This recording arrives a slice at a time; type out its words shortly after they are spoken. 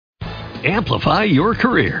Amplify your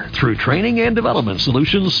career through training and development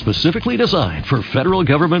solutions specifically designed for federal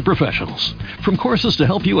government professionals. From courses to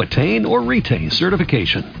help you attain or retain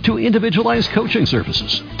certification, to individualized coaching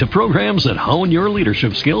services, to programs that hone your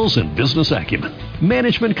leadership skills and business acumen,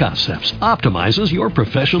 Management Concepts optimizes your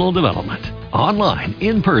professional development. Online,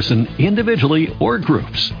 in person, individually, or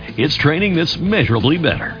groups, it's training that's measurably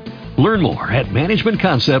better. Learn more at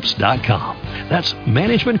managementconcepts.com. That's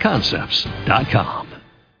managementconcepts.com.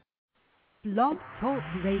 Blog Talk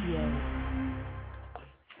Radio.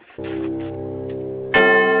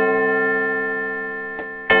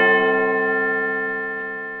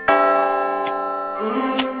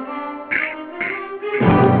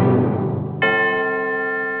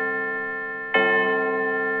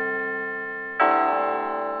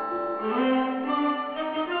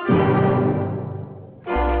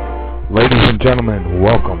 Ladies and gentlemen,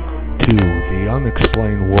 welcome to the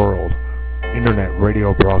Unexplained World Internet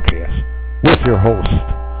Radio broadcast with your host,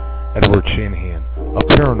 Edward Shanahan, a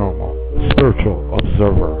paranormal, spiritual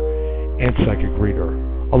observer, and psychic reader,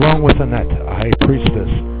 along with Annette, a High Priestess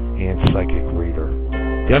and psychic reader.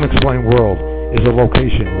 The Unexplained World is a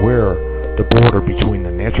location where the border between the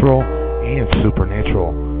natural and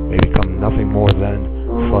supernatural may become nothing more than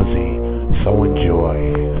fuzzy, so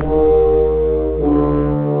enjoy.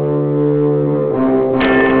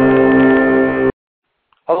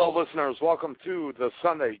 Hello, listeners. Welcome to the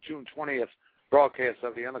Sunday, June 20th broadcast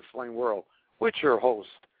of The Unexplained World with your host,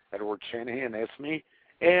 Edward Shanahan. That's me,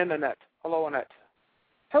 and Annette. Hello, Annette.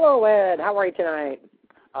 Hello, Ed. How are you tonight?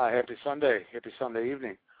 Happy Sunday. Happy Sunday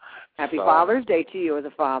evening. Happy Father's Day to you as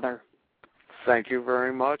a father. Thank you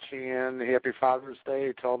very much, and happy Father's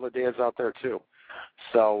Day to all the dads out there, too.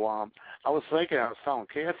 So I was telling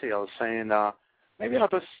Cassie, I was saying, maybe I'll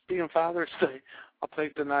just be on Father's Day. I'll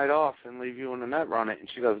take the night off and leave you and Annette run it. And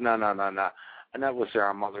she goes, no. Annette was there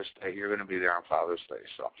on Mother's Day. You're going to be there on Father's Day.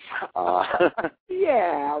 So.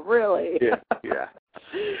 Yeah, really. Yeah.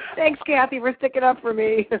 Thanks, Kathy, for sticking up for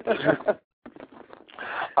me.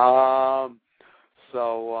 I'm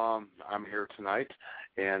here tonight,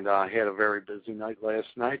 and I had a very busy night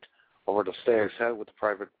last night over the Stag's Head with the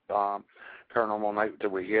private paranormal night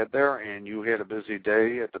that we had there, and you had a busy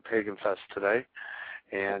day at the Pagan Fest today.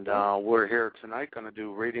 And we're here tonight going to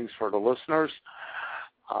do readings for the listeners,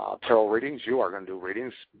 tarot readings. You are going to do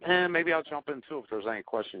readings, and maybe I'll jump in, too, if there's any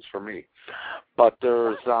questions for me. But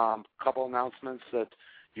there's a couple announcements that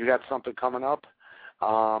you got something coming up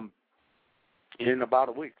in about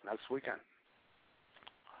a week, next weekend.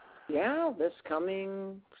 Yeah, this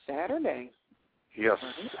coming Saturday. Yes.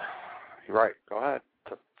 You're right. Go ahead.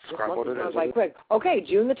 Describe what it is. Quick. Okay,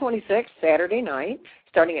 June the 26th, Saturday night,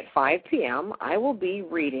 starting at 5 p.m., I will be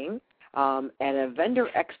reading at a vendor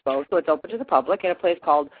expo, so it's open to the public, at a place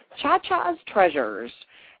called Cha-Cha's Treasures.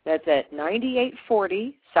 That's at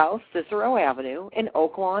 9840 South Cicero Avenue in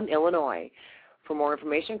Oak Lawn, Illinois. For more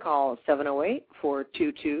information, call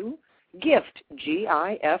 708-422-GIFT,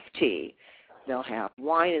 G-I-F-T. They'll have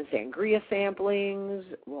wine and sangria samplings,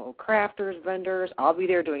 crafters, vendors. I'll be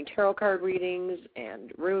there doing tarot card readings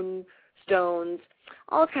and rune stones,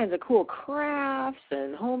 all kinds of cool crafts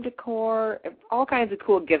and home decor, all kinds of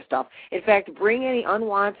cool gift stuff. In fact, bring any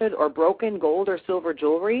unwanted or broken gold or silver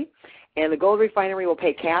jewelry, and the gold refinery will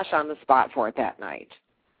pay cash on the spot for it that night.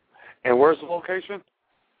 And where's the location?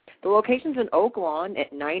 The location's in Oak Lawn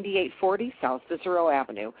at 9840 South Cicero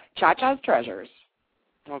Avenue. Cha-Cha's Treasures.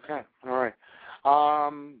 Okay, all right.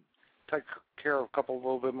 Take care of a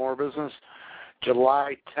little bit more business.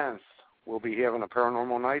 July 10th, we'll be having a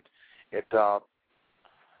paranormal night at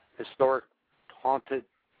historic haunted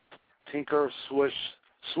Tinker Swiss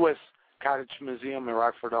Cottage Museum in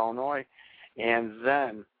Rockford, Illinois, and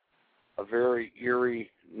then a very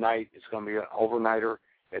eerie night. It's going to be an overnighter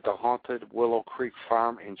at the haunted Willow Creek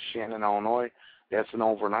Farm in Shannon, Illinois. That's an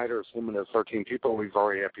overnighter. It's limited to 13 people. We've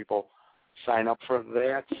already had people sign up for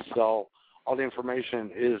that. So all the information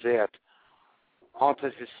is at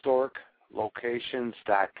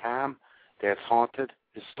hauntedhistoriclocations.com. That's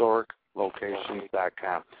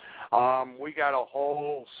hauntedhistoriclocations.com. We got a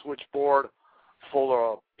whole switchboard full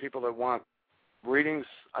of people that want readings.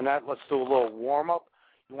 Annette, let's do a little warm-up.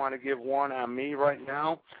 You want to give one on me right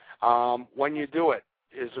now? When you do it,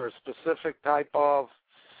 is there a specific type of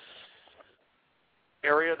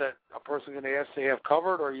area that a person can ask to have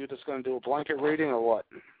covered, or are you just going to do a blanket reading, or what?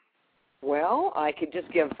 Well, I could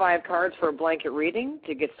just give 5 cards for a blanket reading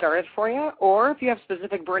to get started for you, or if you have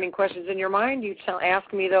specific burning questions in your mind, you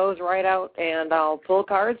ask me those right out, and I'll pull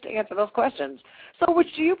cards to answer those questions. So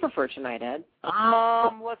which do you prefer tonight, Ed?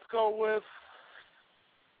 Let's go with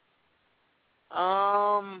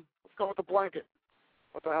the blanket.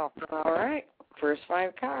 What the hell? All right. First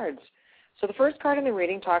 5 cards. So the first card in the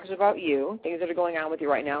reading talks about you, things that are going on with you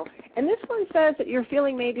right now. And this one says that you're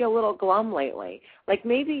feeling maybe a little glum lately. Like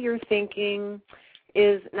maybe your thinking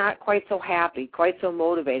is not quite so happy, quite so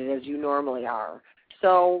motivated as you normally are.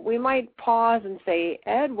 So we might pause and say,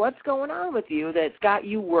 Ed, what's going on with you that's got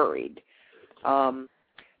you worried? To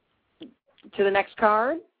the next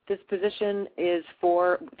card, this position is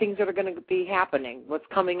for things that are going to be happening, what's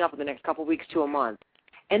coming up in the next couple of weeks to a month.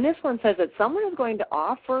 And this one says that someone is going to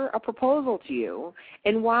offer a proposal to you,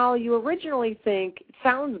 and while you originally think it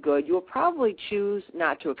sounds good, you will probably choose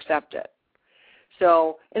not to accept it.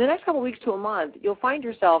 So in the next couple of weeks to a month, you'll find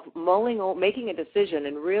yourself making a decision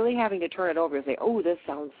and really having to turn it over and say, oh, this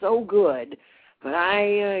sounds so good, but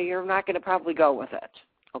you're not going to probably go with it,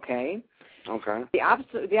 okay? Okay. The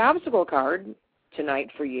obstacle card tonight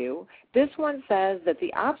for you, this one says that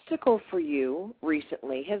the obstacle for you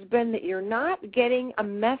recently has been that you're not getting a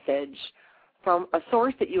message from a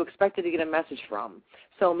source that you expected to get a message from.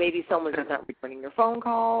 So maybe someone's just not returning your phone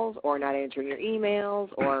calls or not answering your emails,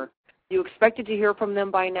 or you expected to hear from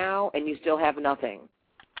them by now and you still have nothing.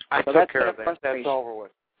 I took care of that. That's over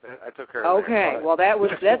with. I took care of that. Okay, well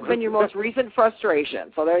that's been your most recent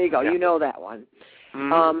frustration. So there you go. Yeah. You know that one.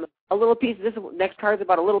 Mm-hmm. A little piece. This next card is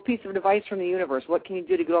about a little piece of advice from the universe. What can you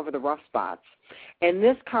do to get over the rough spots? And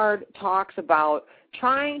this card talks about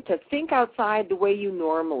trying to think outside the way you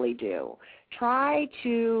normally do. Try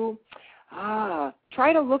to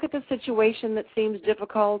look at the situation that seems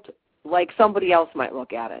difficult like somebody else might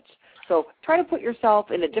look at it. So try to put yourself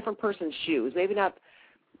in a different person's shoes. Maybe not,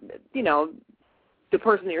 the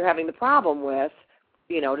person that you're having the problem with,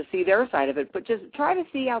 to see their side of it, but just try to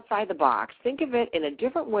see outside the box. Think of it in a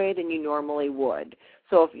different way than you normally would.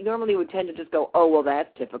 So if you normally would tend to just go, oh, well, that's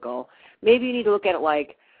typical, maybe you need to look at it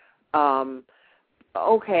like,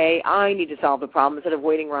 okay, I need to solve the problem instead of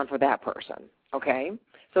waiting around for that person, okay?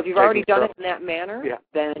 So if you've already done it in that manner,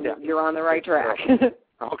 then you're on the right track.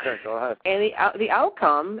 Okay, go ahead. And the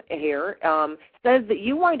outcome here says that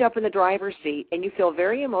you wind up in the driver's seat and you feel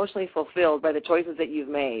very emotionally fulfilled by the choices that you've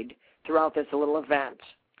made throughout this little event.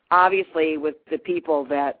 Obviously, with the people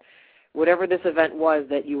that, whatever this event was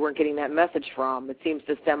that you weren't getting that message from, it seems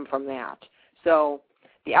to stem from that. So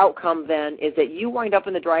the outcome then is that you wind up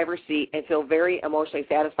in the driver's seat and feel very emotionally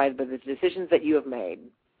satisfied by the decisions that you have made.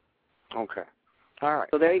 Okay. All right.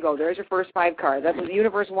 So there you go. There's your first 5 cards. That's what the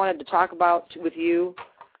universe wanted to talk about with you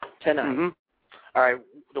tonight. Mm-hmm. All right.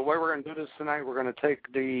 The way we're going to do this tonight, we're going to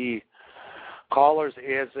take the callers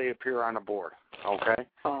as they appear on the board, okay?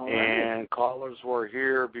 All right. And callers were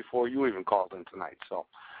here before you even called in tonight. So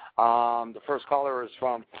the first caller is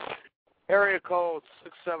from area code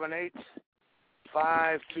 678-522.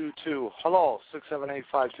 Hello, 678-522.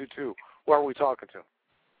 Who are we talking to?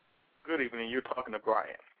 Good evening. You're talking to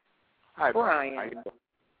Brian. Hi, Brian.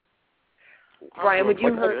 Brian,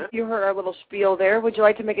 you heard our little spiel there. Would you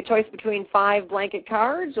like to make a choice between 5 blanket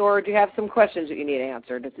cards, or do you have some questions that you need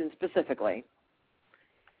answered specifically?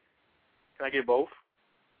 Can I get both?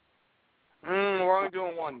 We're only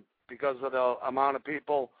doing one because of the amount of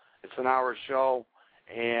people. It's an hour show,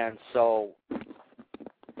 and so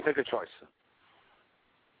take a choice.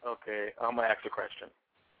 Okay, I'm going to ask a question.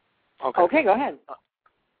 Okay, go ahead.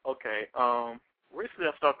 Okay, recently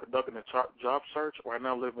I started conducting a job search. Right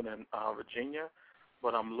now I'm living in Virginia,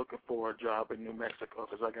 but I'm looking for a job in New Mexico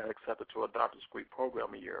because I got accepted to a doctor's degree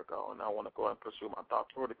program a year ago, and I want to go and pursue my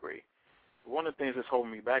doctoral degree. One of the things that's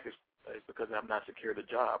holding me back is because I've not secured a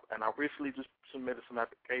job, and I recently just submitted some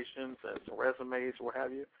applications and some resumes, what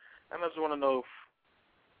have you, and I just want to know if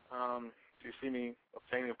do you see me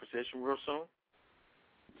obtaining a position real soon?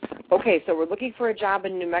 Okay, so we're looking for a job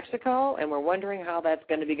in New Mexico, and we're wondering how that's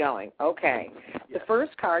going to be going. Okay. Yes. The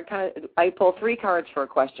first card, I pull 3 cards for a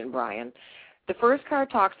question, Brian. The first card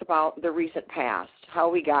talks about the recent past, how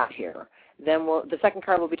we got here. Then the second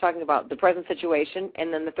card will be talking about the present situation,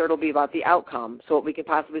 and then the third will be about the outcome, so what we could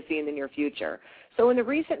possibly see in the near future. So in the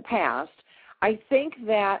recent past, I think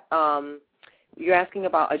that you're asking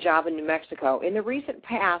about a job in New Mexico. In the recent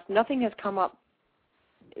past, nothing has come up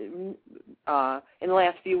in the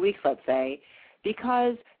last few weeks, let's say,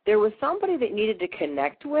 because there was somebody that needed to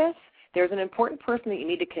connect with. There's an important person that you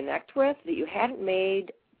need to connect with that you hadn't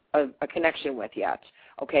made a connection with yet.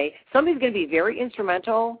 Okay? Somebody's going to be very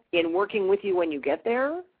instrumental in working with you when you get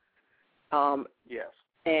there. Yes.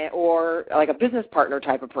 Or like a business partner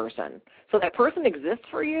type of person. So that person exists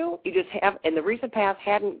for you. You just have, in the recent past,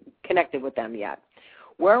 hadn't connected with them yet.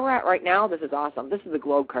 where we're at right now, this is awesome. This is the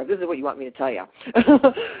Globe card. This is what you want me to tell you.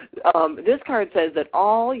 This card says that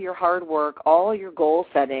all your hard work, all your goal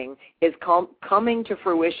setting is coming to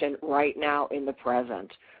fruition right now in the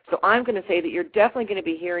present. So I'm going to say that you're definitely going to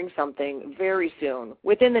be hearing something very soon,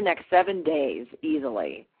 within the next 7 days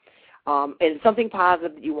easily. And something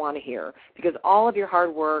positive that you want to hear, because all of your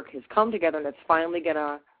hard work has come together and it's finally going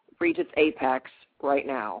to reach its apex right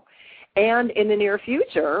now. And in the near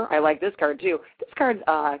future, I like this card too. This card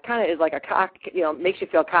kind of is like a makes you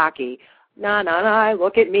feel cocky. Nah,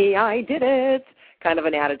 look at me, I did it, kind of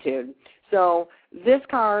an attitude. So this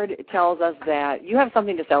card tells us that you have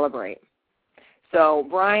something to celebrate. So,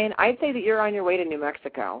 Brian, I'd say that you're on your way to New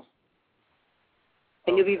Mexico.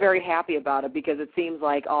 And you'll be very happy about it because it seems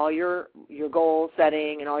like all your goal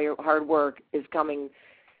setting and all your hard work is coming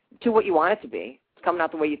to what you want it to be. It's coming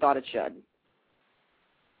out the way you thought it should.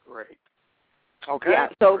 Great. Okay. Yeah,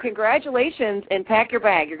 so congratulations, and pack your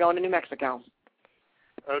bag. You're going to New Mexico.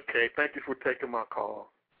 Okay, thank you for taking my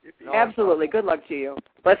call. Absolutely. Good luck to you.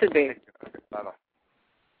 Blessed be.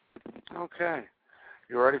 Okay.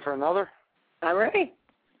 You ready for another? I'm ready.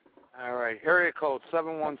 All right. Area code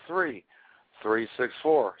 713-364.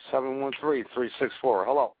 713-364.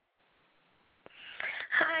 Hello.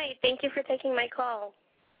 Hi. Thank you for taking my call.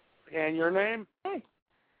 And your name? Hey.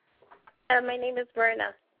 My name is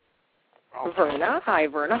Verna. Okay. Verna. Hi,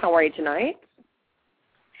 Verna. How are you tonight?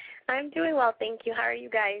 I'm doing well, thank you. How are you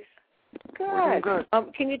guys? Good. Good.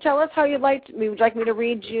 Can you tell us how you'd like to, would you like me to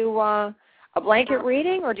read you a blanket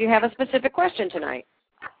reading, or do you have a specific question tonight?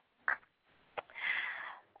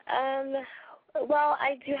 Well,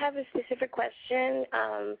 I do have a specific question.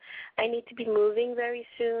 I need to be moving very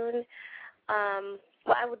soon.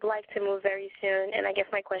 Well, I would like to move very soon, and I guess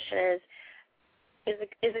my question is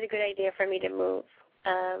it a good idea for me to move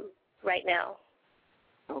right now?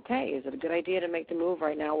 Okay, is it a good idea to make the move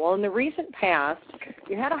right now? Well, in the recent past,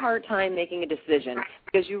 you had a hard time making a decision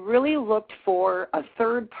because you really looked for a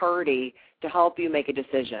third party to help you make a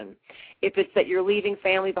decision. If it's that you're leaving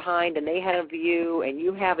family behind and they had a view and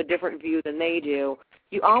you have a different view than they do,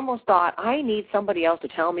 you almost thought, I need somebody else to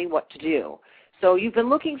tell me what to do. So you've been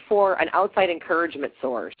looking for an outside encouragement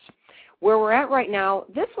source. Where we're at right now,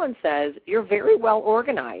 this one says you're very well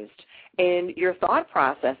organized and your thought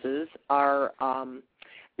processes are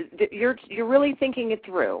you're really thinking it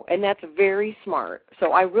through, and that's very smart.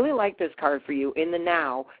 So I really like this card for you in the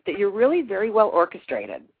now, that you're really very well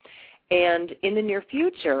orchestrated. And in the near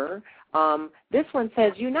future, this one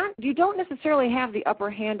says you don't necessarily have the upper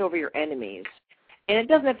hand over your enemies. And it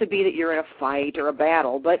doesn't have to be that you're in a fight or a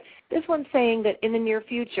battle, but this one's saying that in the near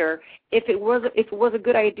future, if it was a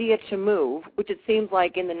good idea to move, which it seems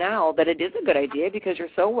like in the now that it is a good idea because you're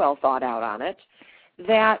so well thought out on it,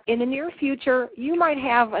 that in the near future you might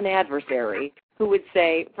have an adversary who would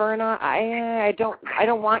say, Verna, I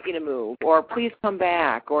don't want you to move, or please come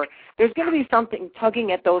back, or there's going to be something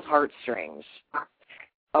tugging at those heartstrings.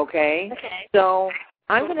 Okay? So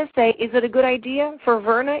I'm going to say, is it a good idea for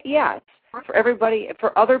Verna? Yes. For everybody,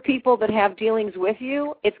 for other people that have dealings with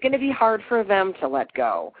you, it's going to be hard for them to let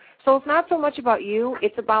go. So it's not so much about you,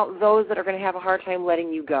 it's about those that are going to have a hard time letting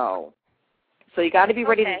you go. So you got to be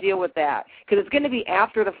ready to deal with that, because it's going to be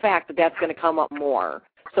after the fact that that's going to come up more.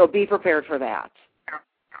 So be prepared for that.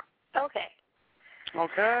 Okay.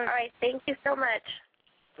 Okay. All right. Thank you so much.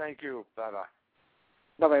 Thank you. Bye-bye.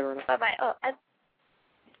 Bye-bye, Verna. Bye-bye.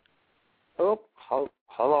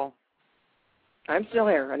 Hello. I'm still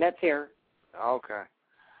here. Annette's here. Okay.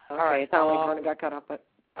 All right. It sounded like Verna got cut off, but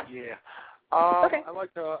Yeah. okay.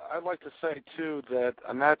 I'd like to say too that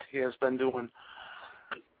Annette has been doing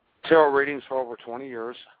tarot readings for over 20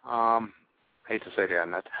 years. Hate to say that,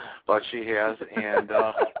 Annette, but she has, and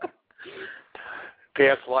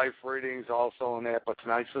past life readings also and that. But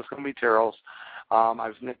tonight's just going to be tarots.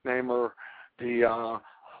 I've nicknamed her the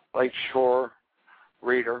Lakeshore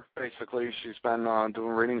Reader. Basically, she's been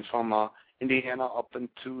doing readings from Indiana up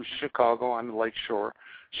into Chicago on the Lakeshore.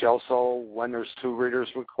 She also, when there's 2 readers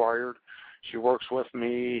required, she works with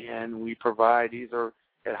me, and we provide either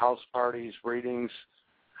at house parties readings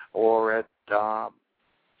or at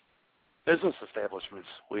business establishments.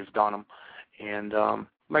 We've done them, and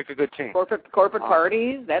make a good team. Corporate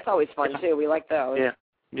parties, that's always fun too. We like those.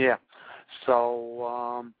 Yeah.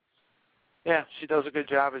 So, she does a good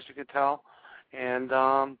job, as you can tell. And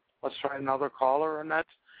let's try another caller, Annette.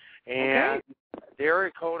 And the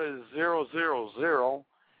area code is 000,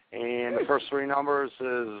 and the first 3 numbers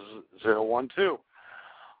is 012.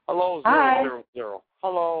 Hello, 000.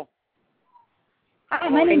 Hello. Hi,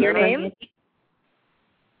 my name's your name? Brandy.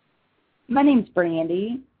 My name's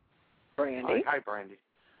Brandy. Brandy. Hi, Brandy.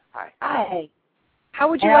 Hi. Hi. How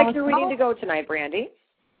would you like your reading to go tonight, Brandy?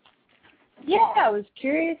 Yeah, I was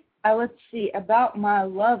curious. Let's see, about my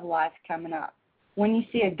love life coming up. When you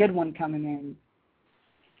see a good one coming in.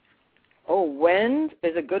 Oh, when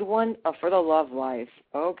is a good one for the love life?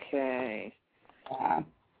 Okay.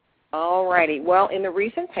 All righty. Well, in the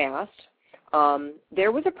recent past,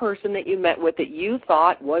 there was a person that you met with that you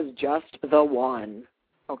thought was just the one.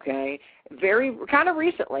 Okay? Very kind of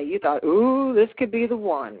recently, you thought, ooh, this could be the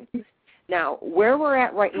one. Now, where we're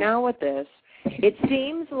at right now with this, it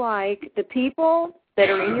seems like the people that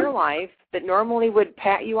are in your life that normally would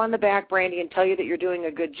pat you on the back, Brandy, and tell you that you're doing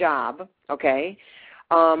a good job, okay,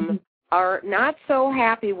 are not so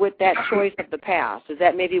happy with that choice of the past. Is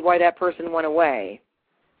that maybe why that person went away?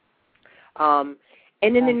 And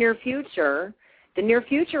in the near future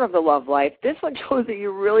of the love life, this one shows that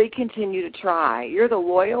you really continue to try. You're the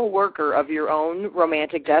loyal worker of your own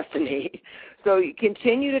romantic destiny. So you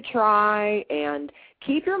continue to try and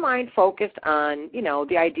keep your mind focused on,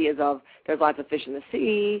 the ideas of there's lots of fish in the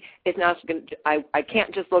sea. It's not going to, I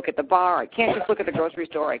can't just look at the bar. I can't just look at the grocery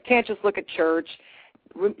store. I can't just look at church.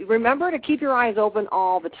 Remember to keep your eyes open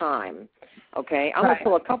all the time. Okay? I'm going to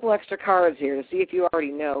pull a couple extra cards here to see if you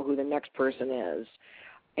already know who the next person is.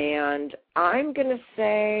 And I'm going to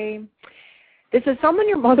say this is someone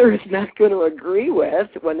your mother is not going to agree with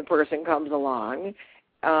when the person comes along.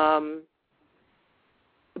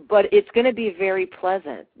 But it's going to be very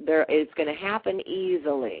pleasant. It's going to happen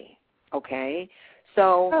easily, okay?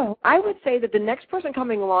 So I would say that the next person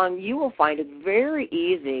coming along, you will find it very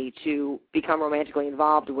easy to become romantically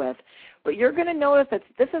involved with. But you're going to notice that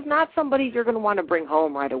this is not somebody you're going to want to bring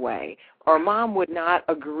home right away. Or Mom would not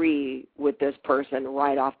agree with this person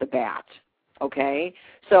right off the bat, okay?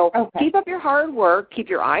 So keep up your hard work. Keep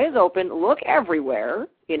your eyes open. Look everywhere.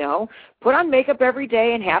 Put on makeup every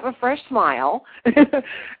day and have a fresh smile.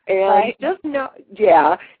 And just know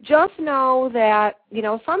that,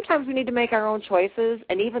 sometimes we need to make our own choices.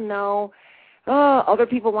 And even though other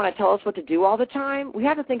people want to tell us what to do all the time, we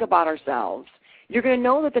have to think about ourselves. You're going to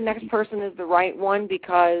know that the next person is the right one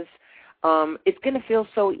because it's going to feel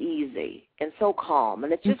so easy and so calm.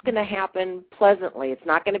 And it's just going to happen pleasantly. It's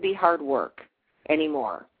not going to be hard work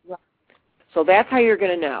anymore. So that's how you're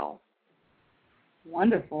going to know.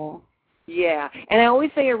 Wonderful. Yeah, and I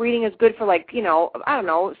always say a reading is good for 6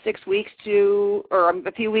 weeks or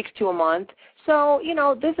a few weeks to a month. So,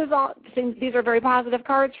 this is all, these are very positive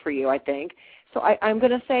cards for you, I think. So I'm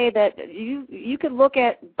going to say that you could look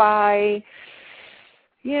at by,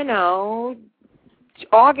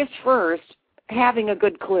 August 1st, having a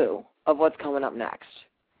good clue of what's coming up next.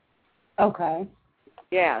 Okay.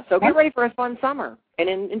 Yeah, so get ready for a fun summer and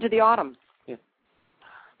into the autumn. Yeah.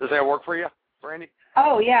 Does that work for you, Brandy?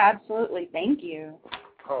 Oh, yeah, absolutely. Thank you.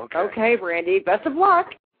 Okay, Brandy. Best of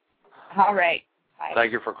luck. All right. Bye.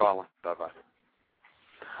 Thank you for calling. Bye-bye.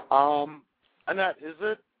 Annette, is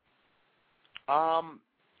it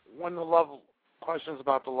when the love questions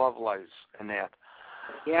about the love lives, Annette?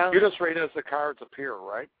 Yeah. You just read as the cards appear,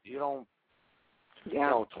 right? You don't.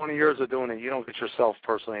 20 years of doing it, you don't get yourself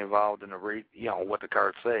personally involved in what the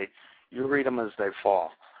cards say. You read them as they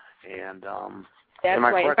fall, and that's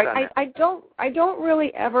right. I don't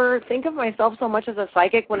really ever think of myself so much as a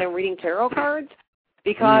psychic when I'm reading tarot cards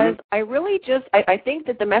because I really I think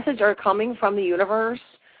that the message are coming from the universe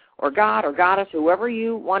or God or goddess, whoever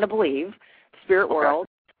you want to believe, spirit world.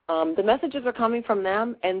 The messages are coming from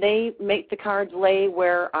them, and they make the cards lay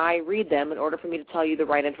where I read them in order for me to tell you the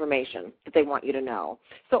right information that they want you to know.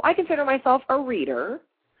 So I consider myself a reader,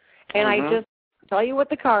 and I just tell you what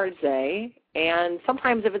the cards say. And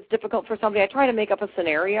sometimes if it's difficult for somebody, I try to make up a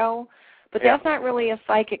scenario, but that's not really a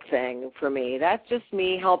psychic thing for me. That's just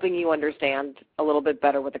me helping you understand a little bit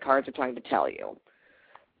better what the cards are trying to tell you.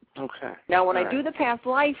 Okay. Now, when I do the past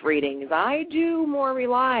life readings, I do more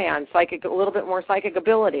rely on a little bit more psychic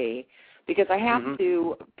ability because I have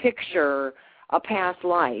to picture a past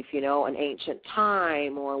life, an ancient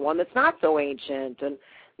time or one that's not so ancient, and,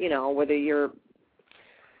 whether you're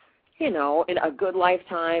in a good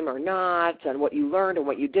lifetime or not, and what you learned and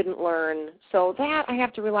what you didn't learn. So that I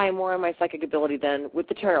have to rely more on my psychic ability than with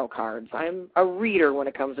the tarot cards. I'm a reader when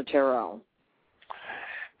it comes to tarot.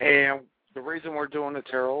 And the reason we're doing the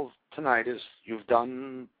tarot tonight is you've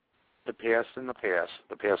done the past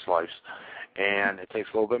lives, and it takes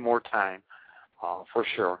a little bit more time, for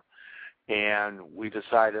sure. And we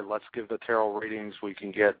decided let's give the tarot readings. We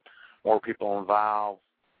can get more people involved,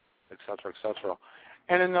 et cetera, et cetera.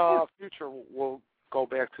 And in the future, we'll go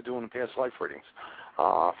back to doing the past life readings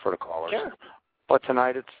for the callers. Sure. But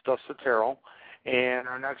tonight it's just the tarot. And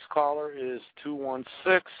our next caller is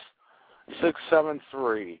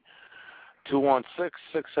 216-673.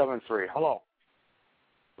 216-673. Hello.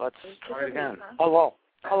 Let's try it again. Hello.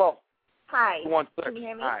 Hi. 216. Can you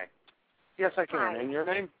hear me? Hi. Yes, I can. Hi. And your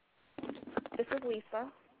name? This is Lisa.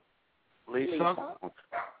 Lisa?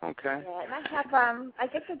 Okay. Yeah, and I have, I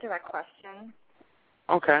guess a direct question.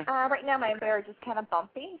 Okay. Right now my marriage is kind of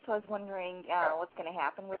bumpy, so I was wondering what's going to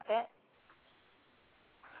happen with it.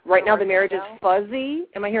 Right now the marriage is fuzzy.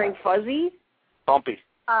 Am I hearing fuzzy? Bumpy.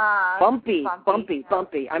 Bumpy.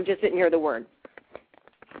 I'm just sitting here the word.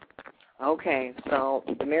 Okay, so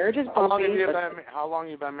the marriage is bumpy. How long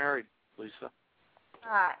have you been married, Lisa?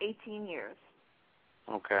 18 years.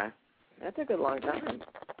 Okay. That's a good long time.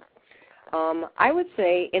 I would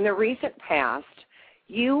say in the recent past,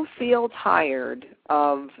 you feel tired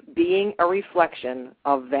of being a reflection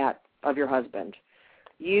of your husband.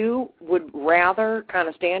 You would rather kind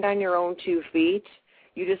of stand on your own 2 feet.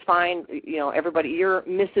 You just find, everybody, you're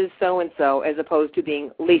Mrs. So-and-so as opposed to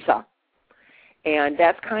being Lisa. And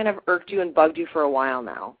that's kind of irked you and bugged you for a while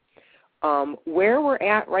now. Where we're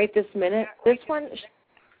at right this minute, this one,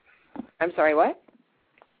 I'm sorry, what?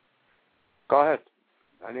 Go ahead.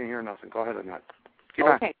 I didn't hear nothing. Go ahead, Annette. Keep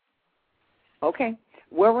on. Okay.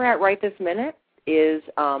 Where we're at right this minute is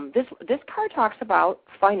this card talks about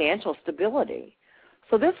financial stability.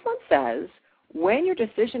 So this one says when your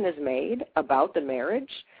decision is made about the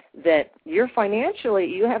marriage, that you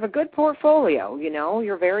have a good portfolio,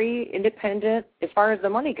 you're very independent as far as the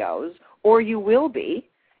money goes, or you will be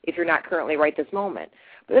if you're not currently right this moment.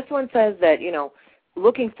 But this one says that,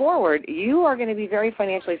 looking forward, you are going to be very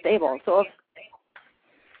financially stable. So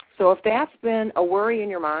if that's been a worry in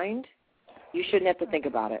your mind, you shouldn't have to think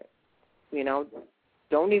about it.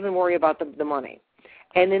 Don't even worry about the money.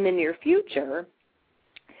 And in the near future,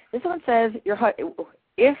 this one says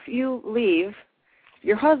if you leave,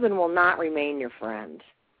 your husband will not remain your friend.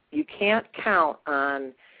 You can't count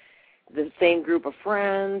on the same group of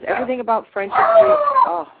friends. Everything about friendship.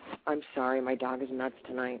 Oh, I'm sorry, my dog is nuts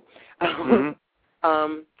tonight.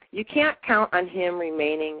 You can't count on him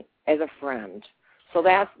remaining as a friend. So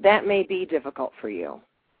that may be difficult for you,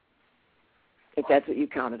 if that's what you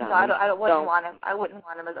counted on. No, I wouldn't want him. I wouldn't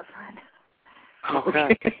want him as a friend.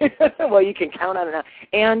 Okay. Well, you can count on it.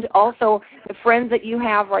 And also, the friends that you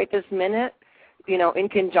have right this minute, in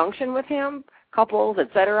conjunction with him, couples,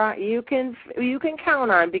 etc., you can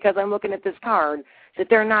count on, because I'm looking at this card, that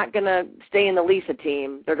they're not going to stay in the Lisa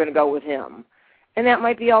team. They're going to go with him. And that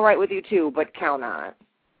might be all right with you, too, but count on it.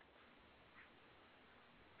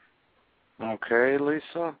 Okay,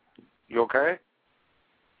 Lisa. You okay?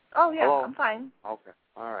 Oh, yeah, Hello? I'm fine. Okay.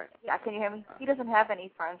 All right. Yeah, can you hear me? He doesn't have any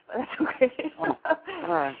friends, but that's okay. All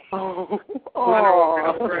right. Oh.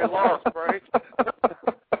 Very lost, right?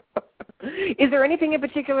 Is there anything in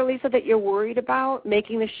particular, Lisa, that you're worried about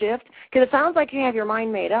making the shift? Because it sounds like you have your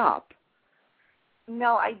mind made up.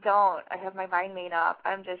 No, I don't. I have my mind made up.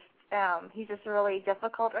 I'm just, he's just really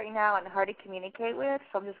difficult right now and hard to communicate with,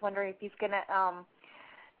 so I'm just wondering if he's going to,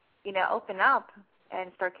 open up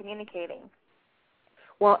and start communicating.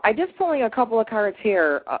 Well, I'm just pulling a couple of cards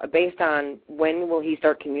here based on when will he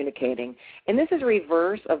start communicating. And this is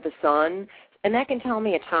reverse of the sun, and that can tell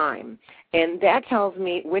me a time. And that tells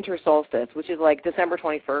me winter solstice, which is like December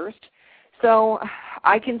 21st. So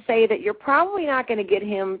I can say that you're probably not going to get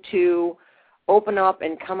him to open up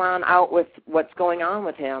and come on out with what's going on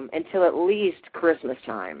with him until at least Christmas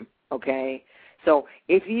time, okay? So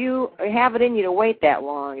if you have it in you to wait that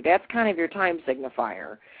long, that's kind of your time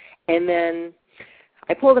signifier. And then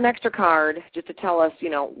I pulled an extra card just to tell us,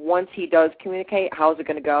 once he does communicate, how's it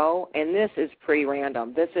going to go? And this is pretty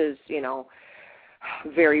random. This is,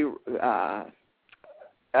 very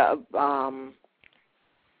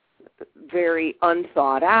very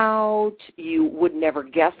unthought out. You would never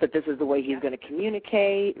guess that this is the way he's going to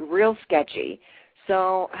communicate. Real sketchy.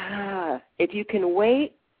 So if you can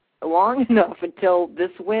wait long enough until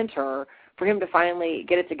this winter for him to finally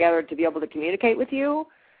get it together to be able to communicate with you,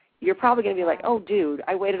 you're probably going to be like, oh, dude,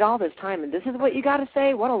 I waited all this time, and this is what you got to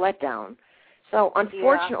say? What a letdown. So,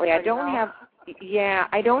 unfortunately, I don't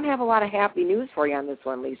have a lot of happy news for you on this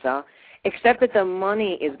one, Lisa, except that the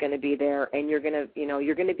money is going to be there, and you're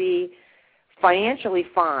going to be financially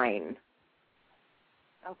fine.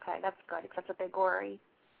 Okay, that's good, except a big worry.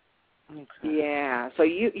 Okay. Yeah, so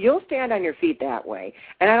you'll stand on your feet that way.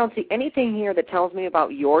 And I don't see anything here that tells me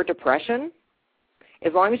about your depression.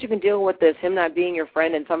 As long as you can deal with this, him not being your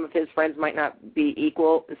friend, and some of his friends might not be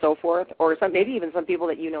equal and so forth, or maybe even some people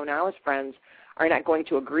that you know now as friends are not going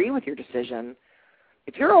to agree with your decision.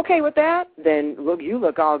 If you're okay with that, then you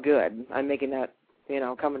look all good. I'm making that,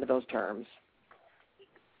 coming to those terms.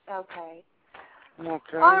 Okay.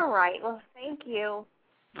 Okay. All right. Well, thank you.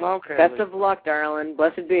 Okay. Best of luck, darling.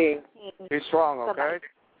 Blessed be. Be strong, okay? Bye-bye.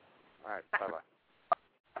 All right, bye-bye.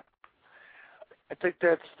 I think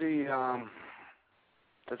that's the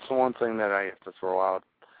one thing that I have to throw out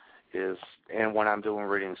is, and when I'm doing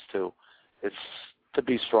readings too, it's to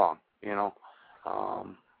be strong, you know,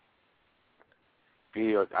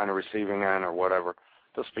 be on the receiving end or whatever.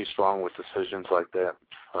 Just be strong with decisions like that.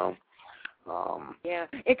 So, yeah,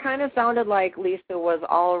 it kind of sounded like Lisa was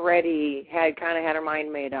already had her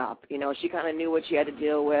mind made up. You know, she kind of knew what she had to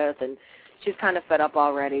deal with, and she's kind of fed up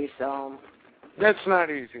already. So that's not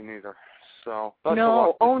easy neither. So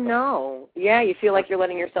no, oh no, yeah, you feel like you're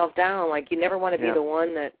letting yourself down. Like you never want to be the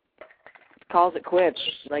one that calls it quits.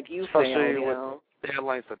 Like you failed, you know. That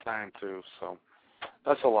length of time too. So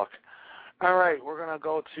best of luck. All right, we're gonna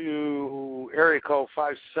go to area code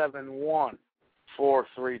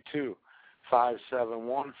 571-432.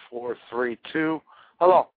 571-432.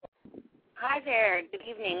 Hello. Hi there. Good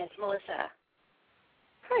evening. It's Melissa.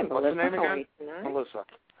 Hi, Melissa. What's the name again? Melissa.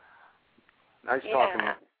 Nice talking to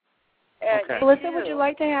you. Okay. Melissa, would you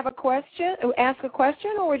like to ask a question,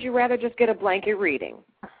 or would you rather just get a blanket reading?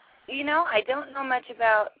 You know, I don't know much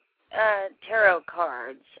about tarot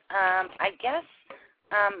cards. I guess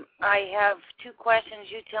I have two questions.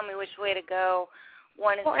 You tell me which way to go.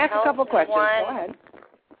 One is ask health, a couple questions. Go ahead.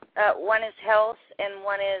 One is health, and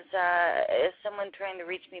one is someone trying to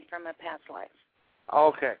reach me from a past life.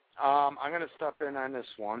 Okay. I'm going to step in on this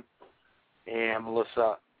one. And,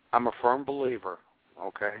 Melissa, I'm a firm believer,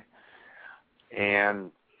 okay?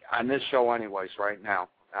 And on this show anyways, right now,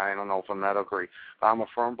 I don't know if I'm not agree, but I'm a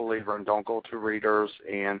firm believer in don't go to readers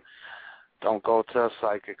and don't go to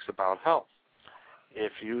psychics about health.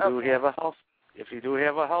 If you do have a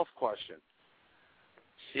health question,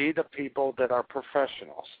 see the people that are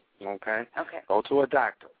professionals, okay? Okay. Go to a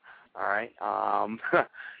doctor, all right?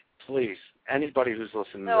 Please, anybody who's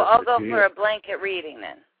listening to So this. I'll go for a blanket reading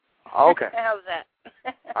then. Okay. How's that?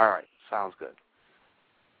 All right. Sounds good.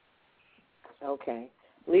 Okay.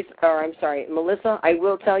 Melissa, I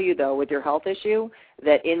will tell you, though, with your health issue,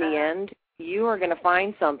 that in the end, you are going to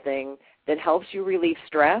find something that helps you relieve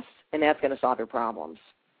stress, and that's going to solve your problems.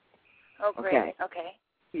 Oh, great. Okay.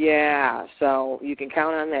 Yeah, so you can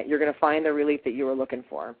count on that. You're going to find the relief that you were looking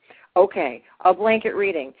for. Okay, a blanket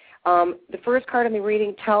reading. The first card in the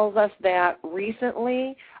reading tells us that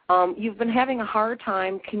recently you've been having a hard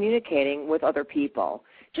time communicating with other people.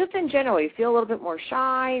 Just in general, you feel a little bit more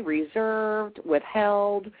shy, reserved,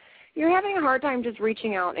 withheld. You're having a hard time just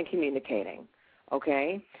reaching out and communicating,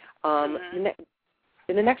 okay? In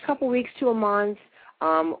the next couple weeks to a month,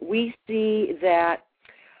 we see that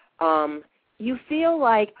you feel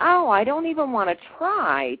like, I don't even want to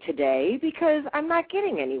try today because I'm not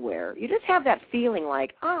getting anywhere. You just have that feeling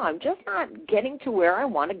like, I'm just not getting to where I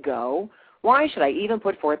want to go. Why should I even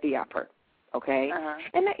put forth the effort? Okay?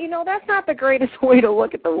 And, that's not the greatest way to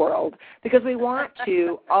look at the world because we want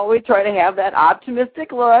to always try to have that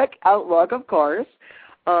optimistic outlook, of course.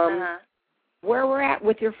 Where we're at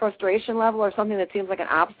with your frustration level or something that seems like an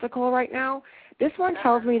obstacle right now, this one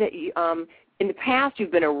tells me that in the past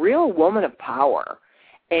you've been a real woman of power,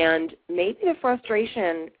 and maybe the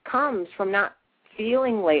frustration comes from not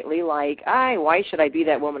feeling lately like, why should I be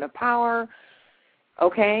that woman of power,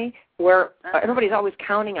 okay, where everybody's always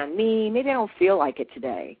counting on me. Maybe I don't feel like it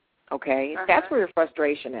today, okay? That's where your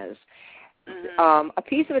frustration is. A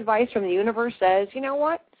piece of advice from the universe says, you know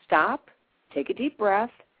what, stop, take a deep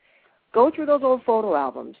breath, go through those old photo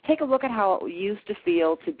albums, take a look at how it used to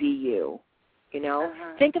feel to be you.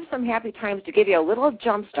 Think of some happy times to give you a little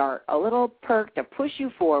jump start, a little perk to push you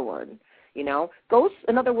forward. In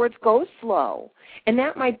other words, go slow. And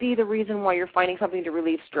that might be the reason why you're finding something to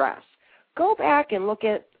relieve stress. Go back and look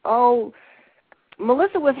at,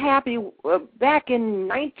 Melissa was happy back in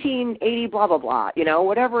 1980, blah, blah, blah,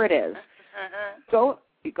 whatever it is.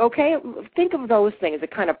 Think of those things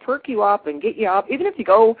that kind of perk you up and get you up. Even if you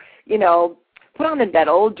go, put on that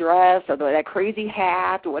old dress or that crazy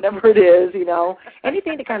hat or whatever it is,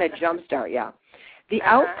 anything to kind of jumpstart you. The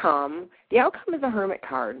outcome is a Hermit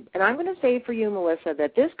card. And I'm going to say for you, Melissa,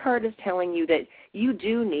 that this card is telling you that you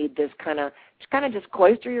do need this kind of just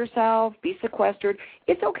cloister yourself, be sequestered.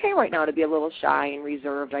 It's okay right now to be a little shy and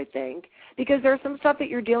reserved, I think, because there's some stuff that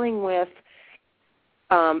you're dealing with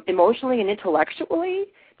emotionally and intellectually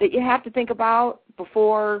that you have to think about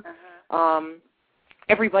before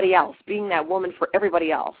everybody else, being that woman for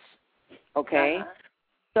everybody else, okay?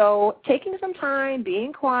 So taking some time,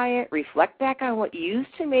 being quiet, reflect back on what used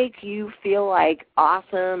to make you feel like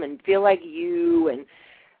awesome and feel like you and,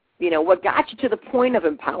 what got you to the point of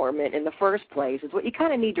empowerment in the first place is what you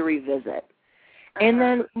kind of need to revisit. And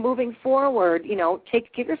then moving forward,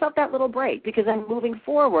 give yourself that little break, because then moving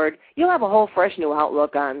forward, you'll have a whole fresh new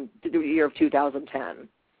outlook on the year of 2010.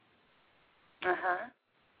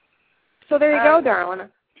 So there you go, darling.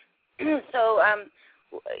 So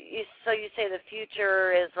you say the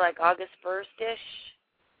future is like August 1st-ish,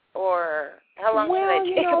 or how long should I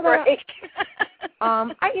take a break?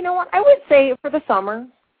 I would say for the summer.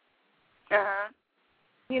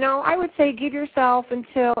 I would say give yourself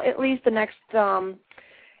until at least the next,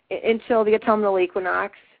 until the autumnal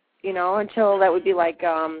equinox, until that would be like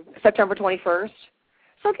September 21st.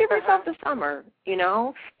 So give yourself the summer,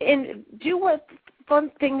 and do what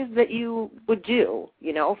fun things that you would do,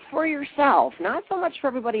 for yourself, not so much for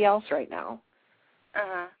everybody else right now.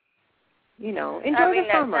 Enjoy the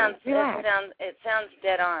summer. Relax. It sounds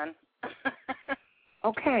dead on.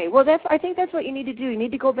 Okay, well, I think that's what you need to do. You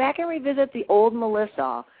need to go back and revisit the old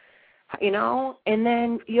Melissa, and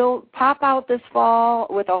then you'll pop out this fall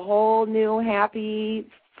with a whole new happy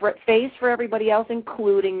face for everybody else,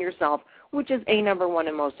 including yourself, which is number one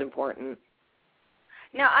and most important.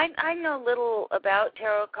 Now, I know little about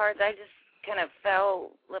tarot cards. I just kind of fell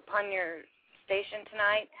upon your station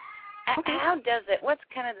tonight. Okay. How does it? What's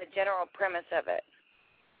kind of the general premise of it?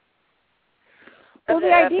 Well,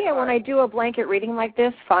 the idea when I do a blanket reading like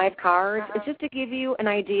this, 5 cards, is just to give you an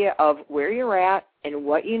idea of where you're at and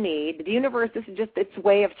what you need. The universe, this is just its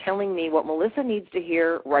way of telling me what Melissa needs to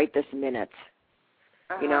hear right this minute.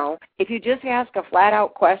 If you just ask a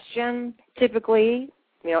flat-out question, typically,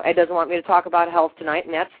 Ed doesn't want me to talk about health tonight,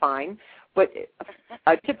 and that's fine. But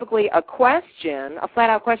typically a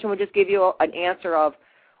flat-out question would just give you an answer of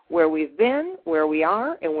where we've been, where we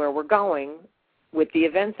are, and where we're going, with the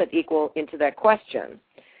events that equal into that question.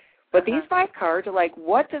 But these 5 cards are like,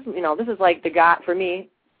 what does, this is like for me,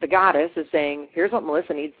 the goddess is saying, here's what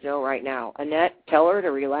Melissa needs to know right now. Annette, tell her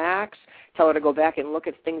to relax. Tell her to go back and look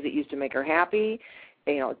at things that used to make her happy.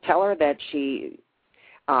 Tell her that she,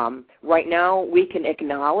 right now we can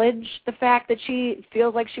acknowledge the fact that she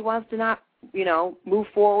feels like she wants to not, move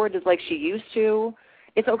forward as like she used to.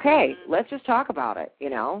 It's okay. Let's just talk about it,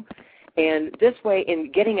 And this way,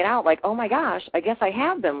 in getting it out, like, oh, my gosh, I guess I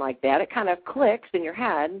have been like that, it kind of clicks in your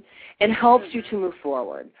head and helps you to move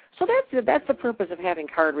forward. So that's the purpose of having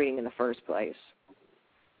card reading in the first place.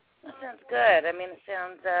 That sounds good. I mean, it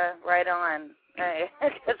sounds right on,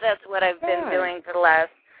 because that's what I've been doing for the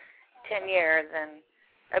last 10 years, and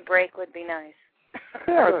a break would be nice.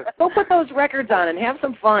 Sure. Go put those records on and have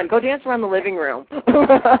some fun. Go dance around the living room.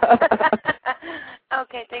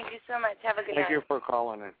 Okay, thank you so much. Have a good night. Thank you for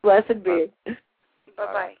calling in. Blessed be.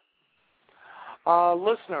 Bye-bye.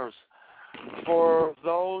 Listeners, for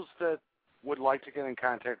those that would like to get in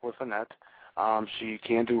contact with Annette, she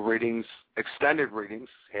can do readings, extended readings,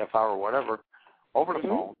 half hour, whatever, over the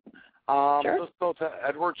phone. Sure. Just go to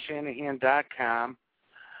edwardshanahan.com,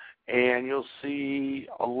 and you'll see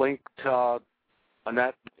a link to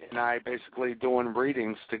Annette and I basically doing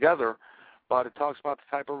readings together, but it talks about the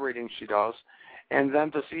type of reading she does. And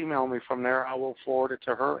then just email me from there. I will forward it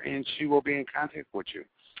to her, and she will be in contact with you,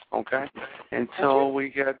 okay, until we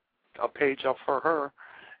get a page up for her.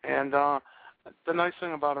 And the nice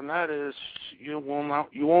thing about Annette is you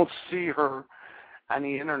won't see her on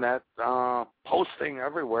the Internet posting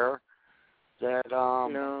everywhere that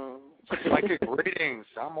psychic readings,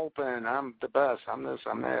 I'm open, I'm the best, I'm this,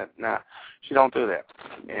 I'm that. Nah, she don't do that.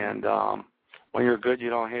 And when you're good, you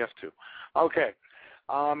don't have to. Okay.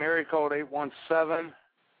 Area code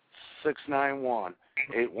 817-691.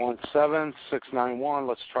 817-691.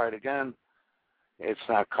 Let's try it again. It's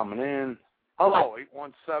not coming in. Hello,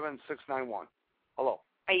 817-691. Hello.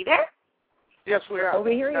 Are you there? Yes, we are.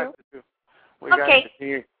 We hear you. We got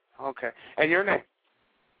you. Okay. And your name?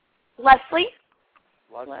 Leslie.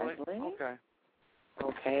 Leslie. Okay.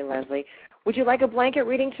 Okay, Leslie. Would you like a blanket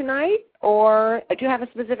reading tonight, or do you have a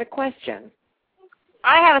specific question?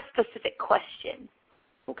 I have a specific question.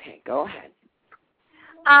 Okay, go ahead.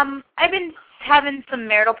 I've been having some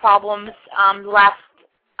marital problems the last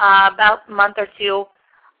about month or two,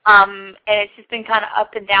 and it's just been kind of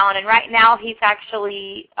up and down. And right now he's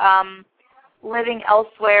actually living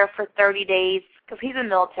elsewhere for 30 days because he's in the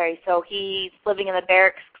military, so he's living in the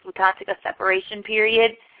barracks because we kind of took a separation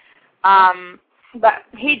period. But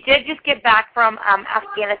he did just get back from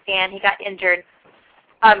Afghanistan. He got injured.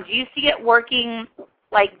 Do you see it working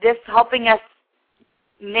like this, helping us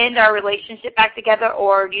mend our relationship back together,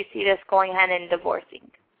 or do you see this going ahead and divorcing?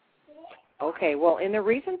 Okay, well, in the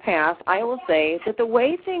recent past, I will say that the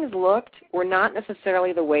way things looked were not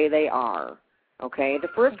necessarily the way they are. Okay, the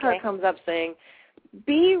first card comes up saying,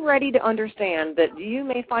 be ready to understand that you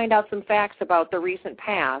may find out some facts about the recent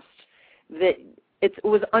past that it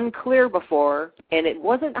was unclear before, and it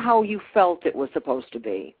wasn't how you felt it was supposed to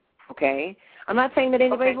be, okay? I'm not saying that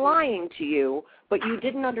anybody's lying to you, but you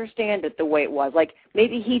didn't understand it the way it was. Like,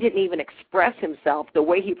 maybe he didn't even express himself the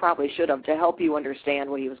way he probably should have to help you understand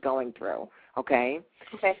what he was going through, okay?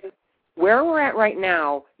 Okay. Where we're at right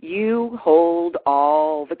now, you hold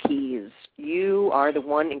all the keys. You are the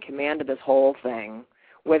one in command of this whole thing.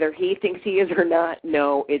 Whether he thinks he is or not,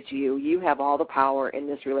 no, it's you. You have all the power in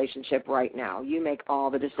this relationship right now. You make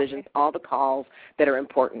all the decisions, all the calls that are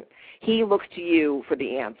important. He looks to you for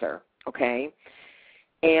the answer, okay?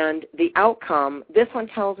 And the outcome, this one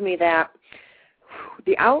tells me that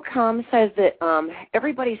the outcome says that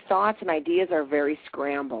everybody's thoughts and ideas are very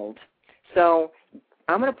scrambled. So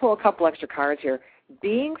I'm going to pull a couple extra cards here.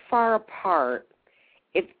 Being far apart,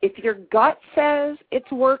 if your gut says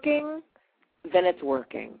it's working, then it's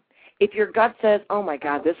working. If your gut says, oh, my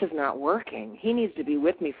God, this is not working, he needs to be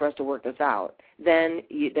with me for us to work this out, then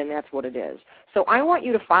that's what it is. So I want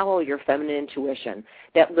you to follow your feminine intuition,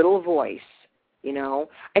 that little voice, you know.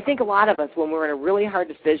 I think a lot of us, when we're in a really hard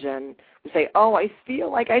decision, we say, oh, I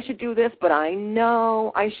feel like I should do this, but I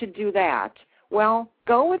know I should do that. Well,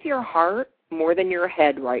 go with your heart more than your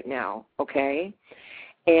head right now, okay?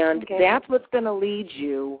 And that's what's going to lead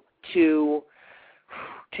you to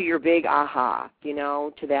your big aha, you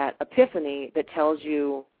know, to that epiphany that tells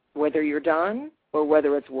you whether you're done or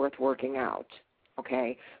whether it's worth working out,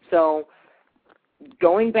 okay? So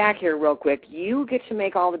going back here real quick, you get to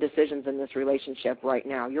make all the decisions in this relationship right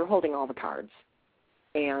now. You're holding all the cards.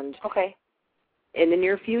 And in the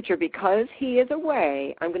near future, because he is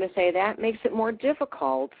away, I'm going to say that makes it more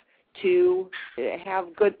difficult to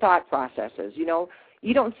have good thought processes. You know,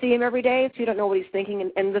 you don't see him every day, so you don't know what he's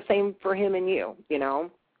thinking, and the same for him and you, you know.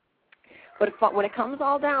 But when it comes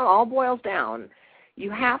all down, all boils down, you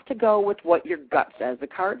have to go with what your gut says. The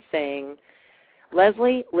card's saying,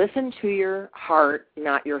 Leslie, listen to your heart,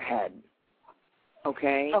 not your head.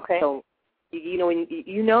 Okay? So,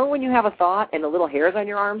 you know when you have a thought and the little hairs on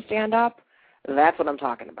your arm stand up? That's what I'm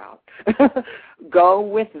talking about. Go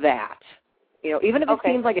with that. You know, even if it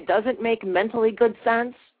seems like it doesn't make mentally good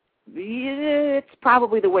sense, it's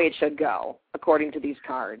probably the way it should go, according to these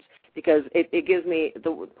cards, because it gives me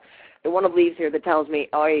the one of leaves here that tells me,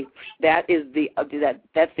 oh, that's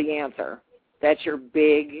the answer. That's your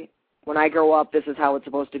big, when I grow up, this is how it's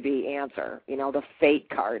supposed to be answer, you know, the fate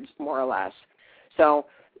cards, more or less. So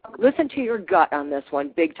listen to your gut on this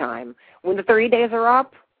one big time. When the 30 days are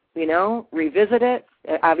up, you know, revisit it.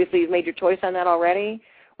 Obviously, you've made your choice on that already.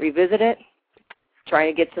 Revisit it. Try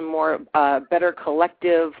to get some more better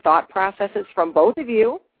collective thought processes from both of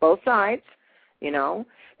you, both sides, you know,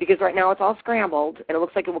 because right now it's all scrambled, and it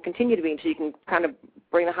looks like it will continue to be until you can kind of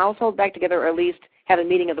bring the household back together, or at least have a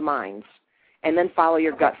meeting of the minds, and then follow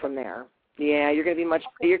your gut from there. Yeah, you're going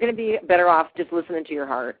to be better off just listening to your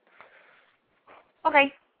heart.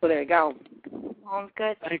 Okay. So there you go. Sounds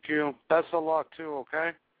good. Thank you. Best of luck, too,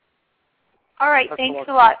 okay? All right. Thanks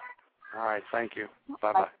a lot. All right. Thank you.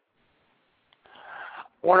 Bye-bye.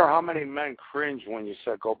 I wonder how many men cringe when you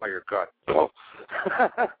said go by your gut. Oh.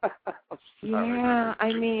 Yeah,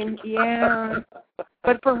 I mean, yeah.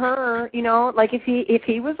 But for her, you know, like if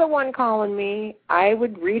he was the one calling me, I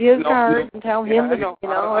would read his cards and tell him, you know.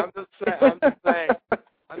 I'm just saying.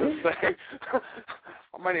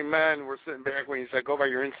 How many men were sitting back when you said go by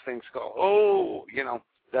your instincts? Go, oh, you know.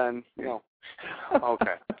 Then, you know.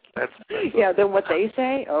 Okay. That's yeah. Then what they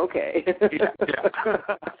say? Okay. yeah.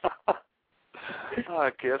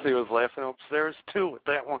 I guess he was laughing upstairs, too, with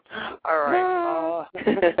that one. All right.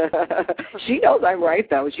 She knows I'm right,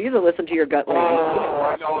 though. She's a listen to your gut lady. Oh,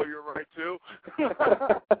 I know you're right, too.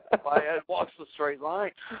 I had walked the straight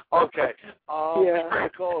line. Okay.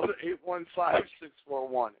 Code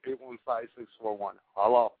 815-641. 815-641.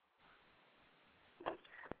 Hello.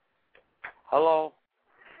 Hello.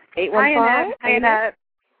 815? Hi, Annette.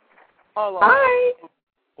 Hello. Hi.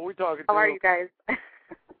 Who are we talking to? How are you guys?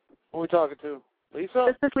 Who are we talking to? Lisa?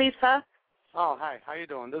 This is Lisa. Oh, hi. How you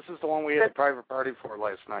doing? This is the one we had a private party for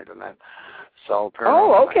last night, and that. So.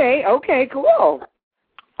 Okay. Okay. Cool.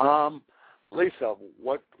 Lisa,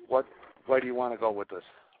 why do you want to go with this?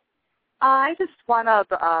 I just want to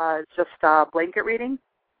just blanket reading.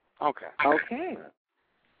 Okay. Okay.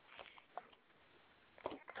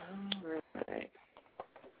 All right.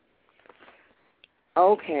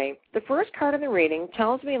 Okay. The first card in the reading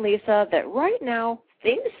tells me, Lisa, that right now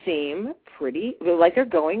things seem pretty, like they're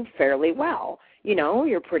going fairly well. You know,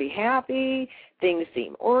 you're pretty happy. Things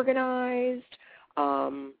seem organized.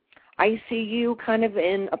 I see you kind of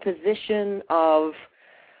in a position of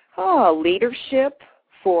leadership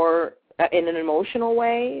for in an emotional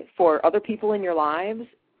way for other people in your lives,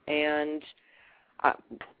 and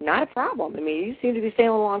not a problem. I mean, you seem to be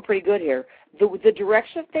sailing along pretty good here. The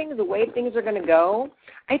direction of things, the way things are going to go,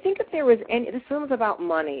 I think if there was any, this one's about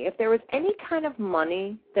money, if there was any kind of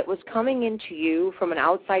money that was coming into you from an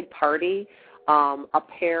outside party, a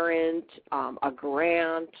parent, a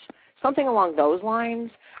grant, something along those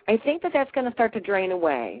lines, I think that that's going to start to drain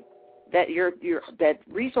away, that that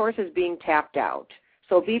resource is being tapped out.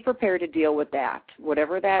 So be prepared to deal with that,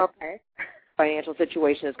 whatever that financial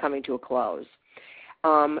situation is coming to a close.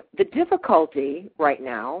 The difficulty right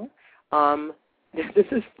now,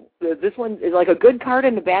 this one is like a good card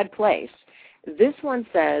in a bad place. This one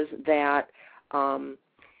says that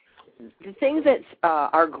the things that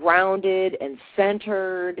are grounded and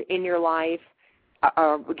centered in your life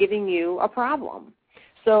are giving you a problem.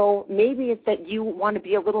 So maybe it's that you want to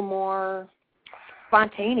be a little more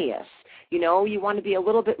spontaneous. You know, you want to be a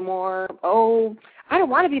little bit more, I don't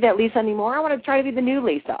want to be that Lisa anymore. I want to try to be the new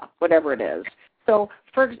Lisa, whatever it is. So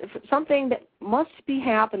for something that must be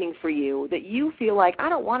happening for you that you feel like, I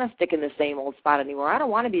don't want to stick in the same old spot anymore. I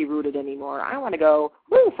don't want to be rooted anymore. I want to go,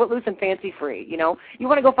 footloose and fancy free. You know, you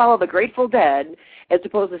want to go follow the Grateful Dead as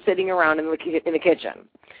opposed to sitting around in the kitchen.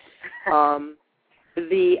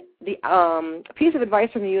 The piece of advice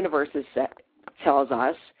from the universe tells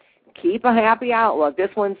us, keep a happy outlook. This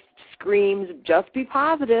one screams, just be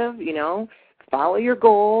positive, you know, follow your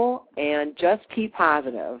goal and just keep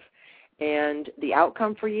positive. And the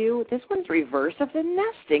outcome for you, this one's reverse of the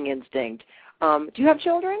nesting instinct. Do you have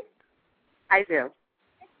children? I do.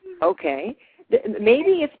 Okay.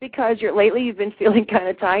 Maybe it's because lately you've been feeling kind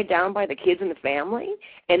of tied down by the kids and the family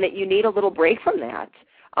and that you need a little break from that.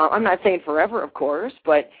 I'm not saying forever, of course,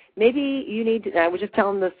 but maybe you need to, I was just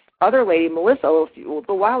telling this other lady, Melissa, a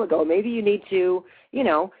little while ago, maybe you need to, you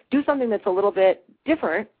know, do something that's a little bit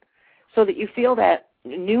different so that you feel that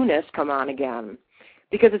newness come on again.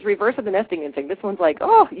 Because it's reverse of the nesting instinct. This one's like,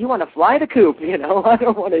 you want to fly the coop, you know. I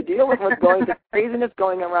don't want to deal with what's the craziness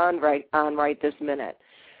going around right this minute.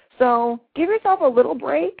 So give yourself a little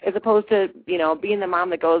break as opposed to, you know, being the mom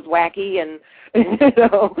that goes wacky and, you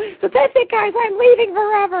know, so that's it, guys, I'm leaving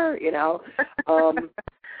forever, you know.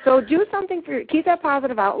 So do something keep that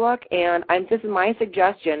positive outlook, and this is my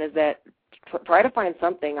suggestion is that try to find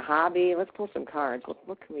something, a hobby. Let's pull some cards.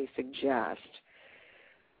 What can we suggest?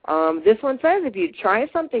 This one says if you try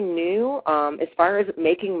something new, as far as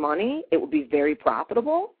making money, it will be very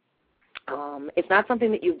profitable. It's not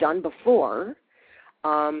something that you've done before.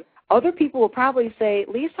 Other people will probably say,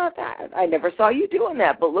 Lisa, I never saw you doing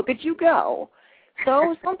that, but look at you go.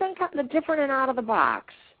 So something kind of different and out of the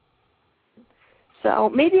box. So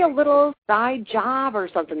maybe a little side job or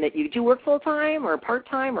something that you do. Work full-time or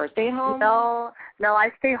part-time or stay at home? No,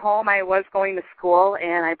 I stay home. I was going to school,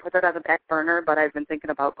 and I put that on the back burner, but I've been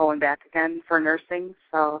thinking about going back again for nursing.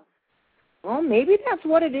 So, well, maybe that's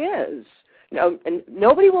what it is. No, and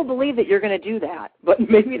nobody will believe that you're going to do that, but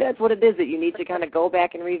maybe that's what it is, that you need to kind of go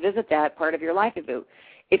back and revisit that part of your life.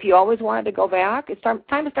 If you always wanted to go back, it's time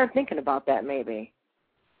to start thinking about that maybe.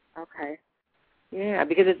 Okay. Yeah,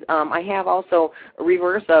 because I have also a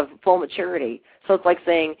reverse of full maturity. So it's like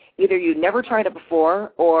saying either you never tried it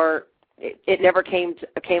before or it never came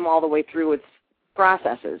all the way through its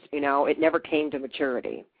processes. You know, it never came to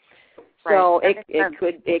maturity. Right. So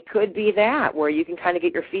it could be that where you can kind of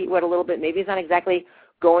get your feet wet a little bit. Maybe it's not exactly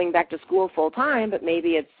going back to school full time, but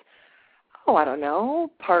maybe it's I don't know,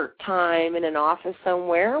 part-time in an office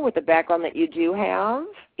somewhere with the background that you do have,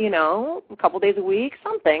 you know, a couple days a week,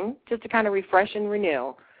 something, just to kind of refresh and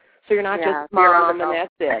renew. So you're not just mom and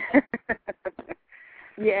that's it.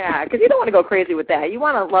 Yeah, because you don't want to go crazy with that. You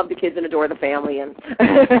want to love the kids and adore the family and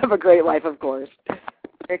have a great life, of course.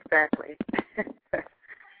 Exactly. Great.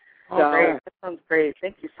 That sounds great.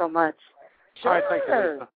 Thank you so much. Sure. All right, thank you,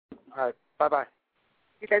 Lisa. All right, bye-bye.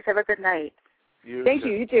 You guys have a good night. Thank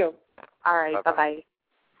you. You too. All right, bye-bye.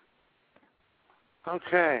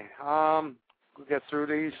 Okay, we'll get through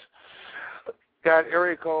these. Got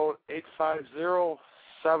area code 850-776.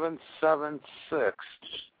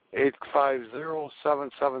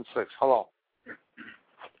 850-776. Hello.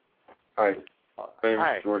 Hi. My name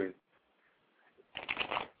is Jordan.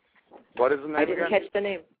 What is the name I didn't catch the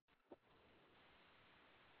name.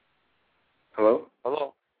 Hello?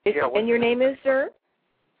 Hello. And your name is, sir?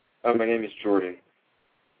 My name is Jordan.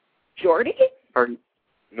 Jordy? Pardon?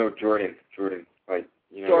 No, Jordan. Jordan. Like,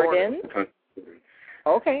 you know, Jordan?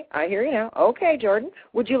 Okay, I hear you now. Okay, Jordan.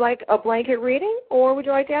 Would you like a blanket reading, or would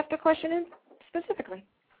you like to ask a question specifically?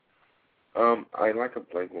 I'd like a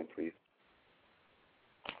blanket one, please.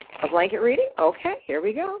 A blanket reading? Okay, here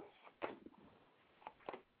we go.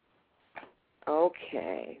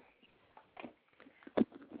 Okay.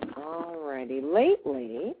 Alrighty.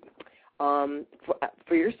 Lately,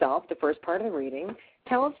 for yourself, the first part of the reading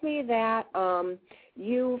tells me that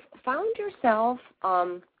you've found yourself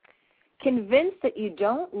convinced that you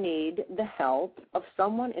don't need the help of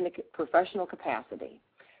someone in a professional capacity.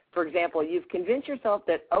 For example, you've convinced yourself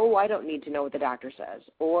that, I don't need to know what the doctor says,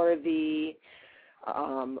 or the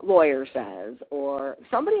lawyer says, or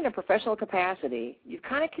somebody in a professional capacity. You've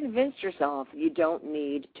kind of convinced yourself you don't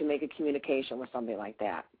need to make a communication with somebody like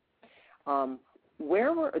that.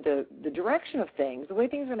 Where were the direction of things, the way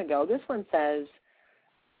things are going to go, this one says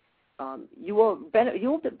you will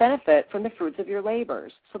benefit from the fruits of your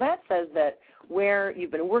labors. So that says that where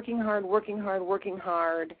you've been working hard,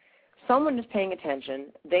 someone is paying attention,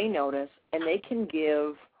 they notice, and they can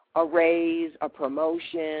give a raise, a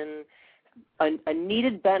promotion, a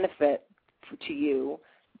needed benefit to you,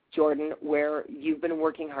 Jordan, where you've been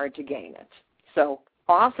working hard to gain it. So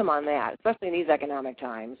awesome on that, especially in these economic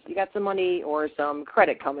times. You got some money or some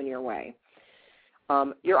credit coming your way.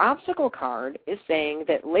 Your obstacle card is saying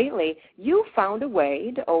that lately you found a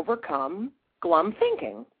way to overcome glum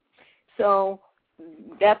thinking. So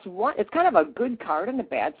that's one. It's kind of a good card in a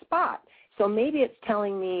bad spot. So maybe it's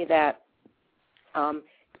telling me that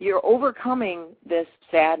you're overcoming this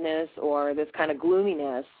sadness or this kind of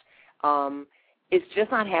gloominess. It's just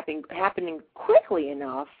not happening quickly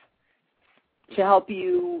enough to help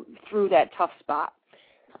you through that tough spot.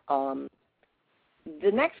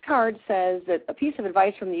 The next card says that a piece of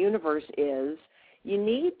advice from the universe is you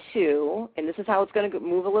need to, and this is how it's going to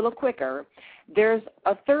move a little quicker, there's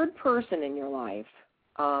a third person in your life.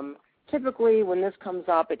 Typically when this comes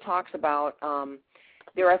up, it talks about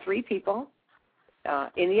there are 3 people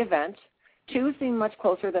in the event. 2 seem much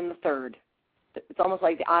closer than the third. It's almost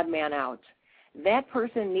like the odd man out. That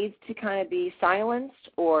person needs to kind of be silenced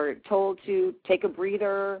or told to take a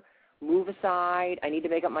breather, move aside. I need to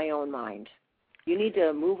make up my own mind. You need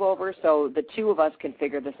to move over so the 2 of us can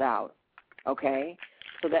figure this out, okay?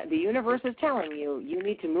 So that the universe is telling you you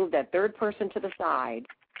need to move that third person to the side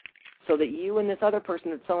so that you and this other person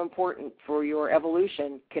that's so important for your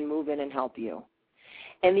evolution can move in and help you.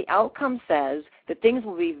 And the outcome says that things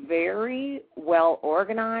will be very well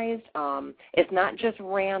organized. It's not just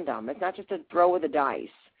random. It's not just a throw of the dice.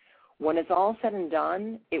 When it's all said and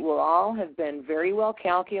done, it will all have been very well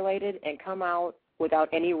calculated and come out without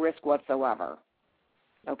any risk whatsoever.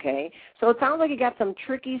 Okay? So it sounds like you got some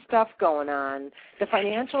tricky stuff going on. The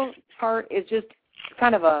financial part is just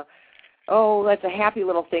kind of that's a happy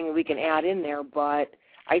little thing we can add in there, but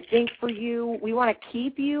I think for you, we want to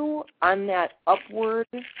keep you on that upward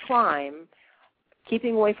climb,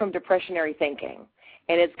 keeping away from depressionary thinking.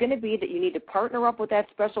 And it's going to be that you need to partner up with that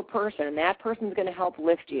special person, and that person's going to help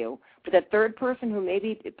lift you. But that third person who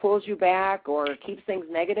maybe pulls you back or keeps things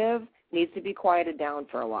negative needs to be quieted down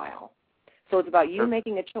for a while. So it's about you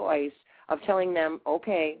making a choice of telling them,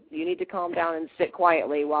 okay, you need to calm down and sit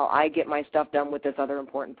quietly while I get my stuff done with this other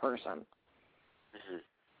important person. Mm-hmm.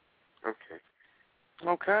 Okay.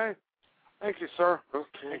 Okay. Thank you, sir.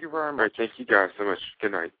 Okay. Thank you very much. All right, thank you guys so much.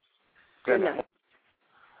 Good night. Good night.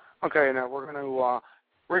 Okay, now we're going to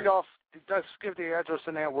read off, just give the address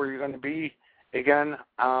and that where you're going to be again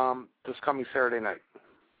this coming Saturday night.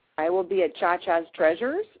 I will be at Cha-Cha's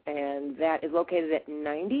Treasures, and that is located at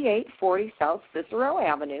 9840 South Cicero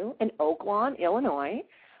Avenue in Oak Lawn, Illinois.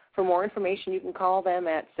 For more information, you can call them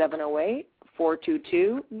at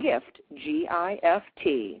 708-422-GIFT,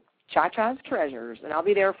 G-I-F-T, Cha-Cha's Treasures. And I'll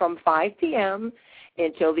be there from 5 p.m.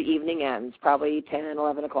 until the evening ends, probably 10 and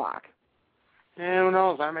 11 o'clock. Yeah, who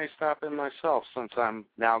knows? I may stop in myself since I'm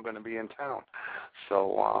now going to be in town.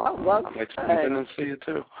 So I might stop in and see you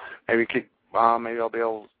too. Maybe I'll be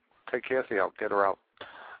able to take Cassie out, get her out.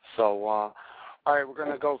 So, all right, we're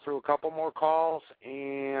going to go through a couple more calls,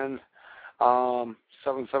 and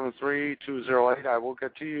 773-208, I will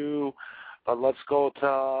get to you, but let's go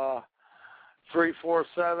to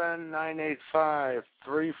 347-985,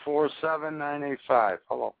 347-985.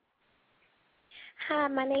 Hello. Hi,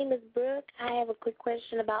 my name is Brooke. I have a quick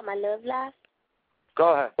question about my love life.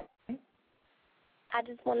 Go ahead. I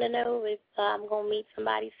just want to know if I'm going to meet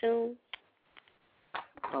somebody soon.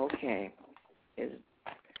 Okay. Important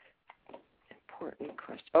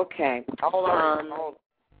question. Okay. How old are you?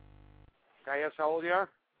 Can I ask how old you are?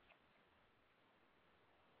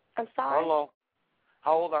 I'm sorry? Hello.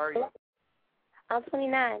 How old are you? I'm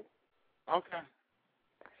 29. Okay.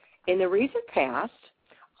 In the recent past,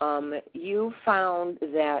 you found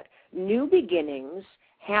that new beginnings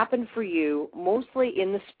happen for you mostly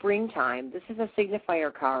in the springtime. This is a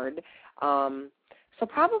signifier card. So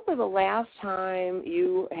probably the last time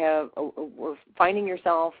you were finding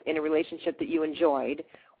yourself in a relationship that you enjoyed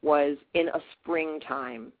was in a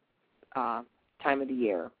springtime time of the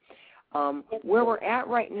year. Where we're at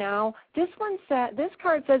right now, this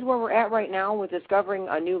card says where we're at right now with discovering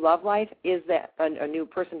a new love life is that a new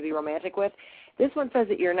person to be romantic with. This one says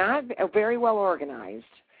that you're not very well organized.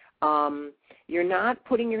 You're not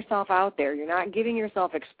putting yourself out there. You're not giving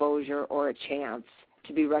yourself exposure or a chance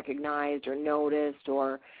to be recognized or noticed,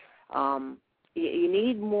 or you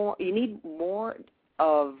need more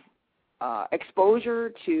of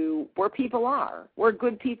exposure to where people are, where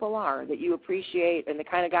good people are that you appreciate, and the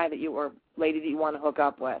kind of guy that you or lady that you want to hook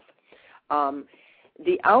up with.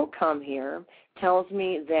 The outcome here tells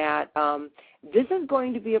me that this is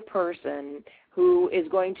going to be a person who is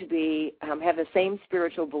going to be have the same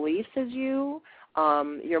spiritual beliefs as you.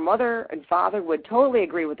 Your mother and father would totally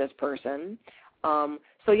agree with this person.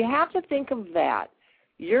 So you have to think of that.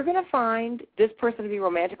 You're going to find this person to be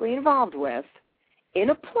romantically involved with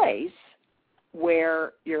in a place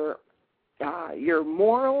where your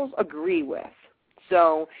morals agree with.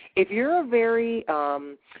 So if you're a very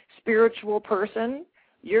spiritual person,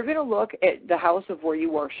 you're going to look at the house of where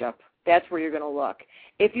you worship. That's where you're going to look.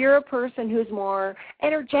 If you're a person who's more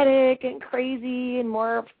energetic and crazy and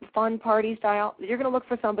more fun party style, you're going to look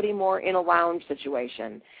for somebody more in a lounge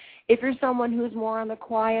situation. If you're someone who's more on the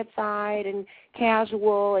quiet side and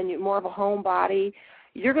casual and you're more of a homebody,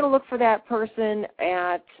 you're going to look for that person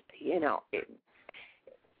at, in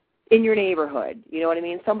your neighborhood. You know what I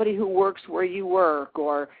mean? Somebody who works where you work,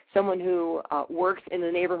 or someone who works in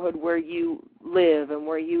the neighborhood where you live and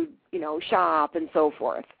where you shop and so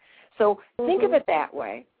forth. So think of it that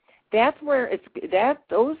way. That's where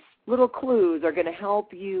those little clues are going to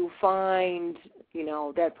help you find,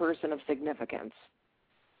 that person of significance.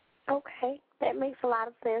 Okay, that makes a lot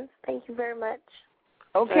of sense. Thank you very much.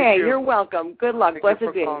 Okay, you're welcome. Good luck.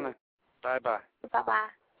 Blessed be. Bye-bye. Bye-bye.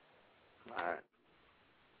 All right.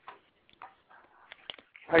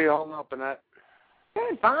 How you holding up, Annette?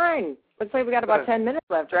 Good, fine. Looks like we got about 10 minutes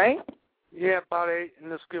left, right? Yeah, about 8.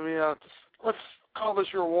 And let's call this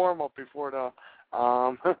your warm-up before the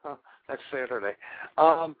next Saturday.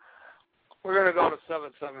 We're going to go to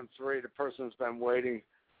 773. The person's been waiting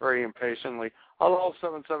very impatiently. Hello,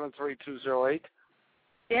 773-208.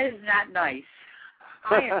 That is not nice.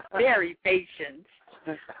 I am very patient.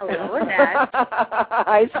 Hello, Annette.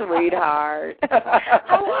 Hi, sweetheart.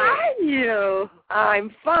 How are you? I'm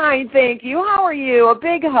fine, thank you. How are you? A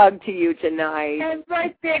big hug to you tonight. And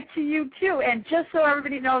right back to you, too. And just so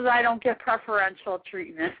everybody knows, I don't get preferential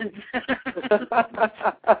treatment.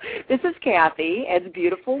 This is Kathy, Ed's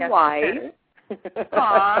beautiful wife.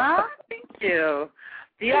 Aw, thank you.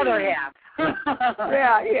 The other half.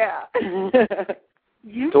 Yeah.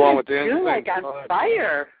 You the one with the instincts. Like on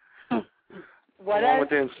fire. What the one with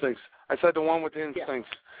the instincts. I said the one with the instincts.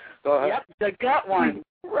 Go ahead. Yep, the gut one.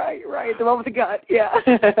 Right. The one with the gut, yeah.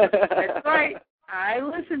 That's right. I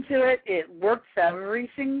listen to it. It works every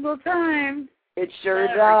single time. It sure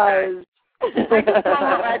does. I just don't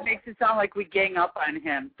know that makes it sound like we gang up on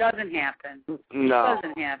him. Doesn't happen. No.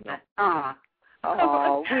 Doesn't happen.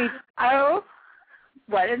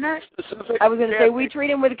 What isn't that? I was going to say we treat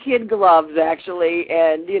him with kid gloves, actually,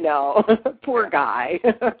 and poor guy.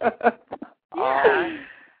 Yeah.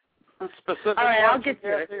 Specific. All right, I'll get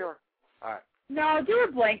to it. All right. No, do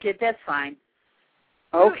a blanket. That's fine.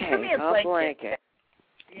 Okay, Give me a blanket.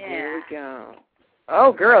 Yeah. Here we go.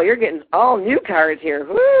 Oh, girl, you're getting all new cards here.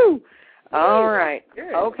 Woo! All right.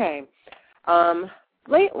 Good. Okay.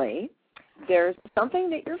 Lately, there's something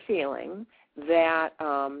that you're feeling that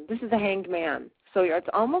this is a hanged man. So it's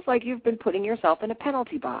almost like you've been putting yourself in a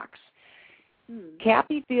penalty box.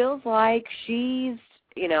 Kathy feels like she's,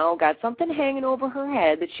 got something hanging over her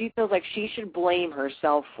head that she feels like she should blame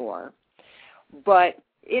herself for. But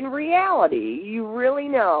in reality, you really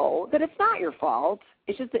know that it's not your fault.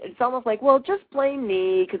 It's almost like, well, just blame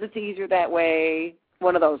me because it's easier that way,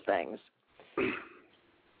 one of those things. The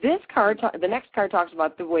next card talks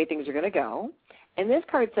about the way things are going to go. And this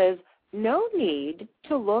card says, no need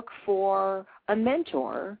to look for a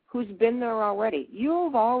mentor who's been there already.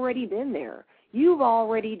 You've already been there. You've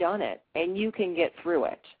already done it, and you can get through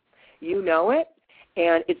it. You know it,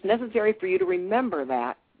 and it's necessary for you to remember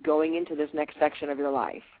that going into this next section of your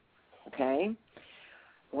life. Okay?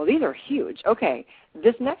 Well, these are huge. Okay,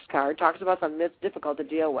 this next card talks about something that's difficult to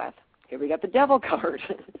deal with. Here we got the devil card.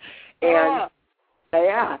 And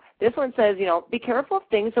this one says, be careful of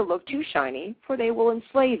things that look too shiny, for they will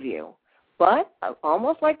enslave you. But,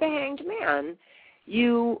 almost like the hanged man,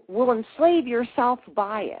 you will enslave yourself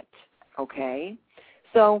by it, okay?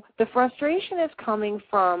 So the frustration is coming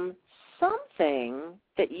from something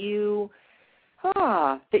that you've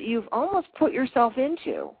almost put yourself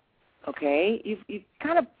into. Okay, you've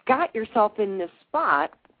kind of got yourself in this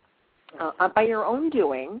spot by your own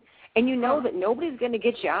doing, and you know that nobody's going to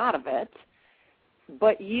get you out of it.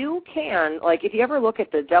 But you can, like, if you ever look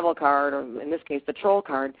at the devil card, or in this case the troll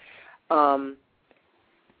card,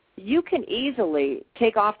 you can easily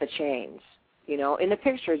take off the chains. You know, in the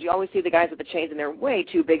pictures, you always see the guys with the chains, and they're way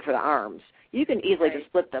too big for the arms. You can easily just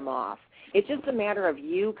split them off. It's just a matter of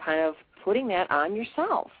you kind of putting that on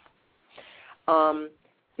yourself.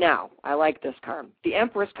 Now, I like this card. The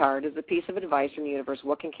Empress card is a piece of advice from the universe.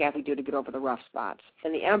 What can Kathy do to get over the rough spots?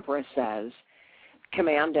 And the Empress says,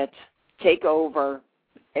 command it, take over,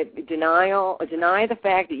 deny the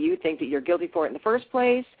fact that you think that you're guilty for it in the first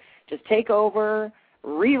place. Just take over,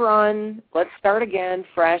 rerun, let's start again,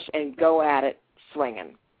 fresh, and go at it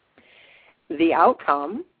swinging. The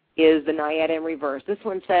outcome is the Naiad in reverse. This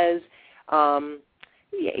one says,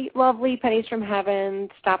 lovely pennies from heaven,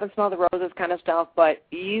 stop and smell the roses kind of stuff, but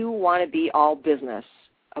you want to be all business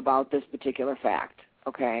about this particular fact,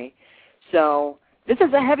 okay? So this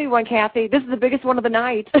is a heavy one, Kathy. This is the biggest one of the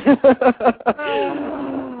night.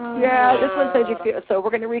 Yeah, this one says you feel, so we're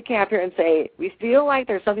going to recap here and say, we feel like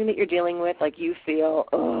there's something that you're dealing with, like you feel,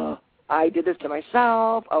 oh, I did this to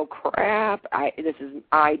myself, oh crap, I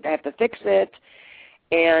have to fix it,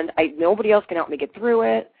 and nobody else can help me get through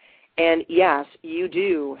it. And yes, you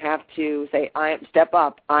do have to say, step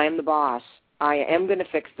up, I am the boss, I am going to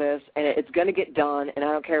fix this, and it's going to get done, and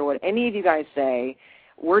I don't care what any of you guys say,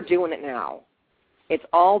 we're doing it now. It's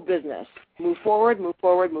all business. Move forward, move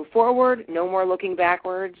forward, move forward, no more looking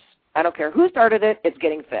backwards. I don't care who started it, it's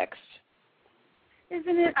getting fixed.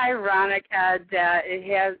 Isn't it ironic, Ed, that it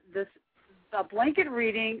has this, a blanket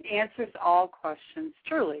reading answers all questions,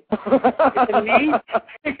 truly. It's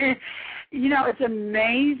amazing. You know, it's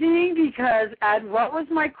amazing because, Ed, what was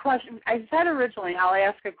my question? I said originally I'll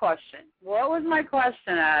ask a question. What was my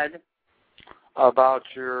question, Ed? About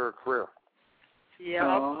your career. Yeah.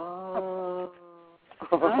 Oh.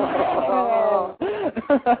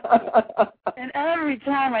 And every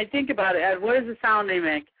time I think about it, Ed, what is the sound they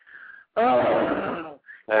make? Oh.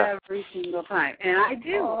 Yeah. Every single time. And I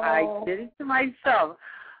do. Oh. I did it to myself.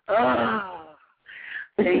 Oh.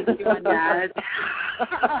 Thank you, Annette.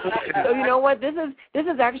 So you know what? This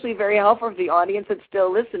is actually very helpful for the audience that's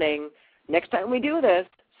still listening. Next time we do this,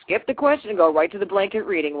 skip the question and go right to the blanket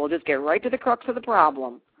reading. We'll just get right to the crux of the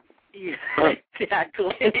problem. Yeah,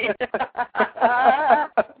 exactly.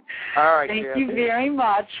 All right. Thank you very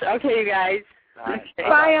much. Okay, you guys. Right. Okay.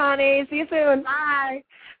 Bye, honey. See you soon. Bye.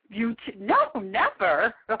 No,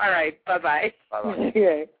 never. All right. Bye-bye. Bye-bye.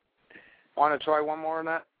 Okay. Want to try one more on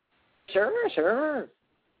that? Sure.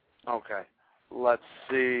 Okay. Let's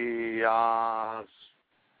see.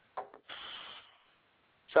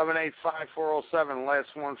 785-407.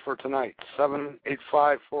 Last one for tonight. 785-407.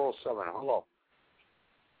 Hello.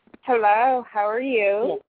 Hello. How are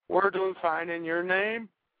you? We're doing fine. And your name?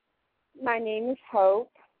 My name is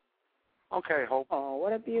Hope. Okay, Hope. Oh,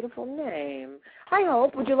 what a beautiful name. Hi,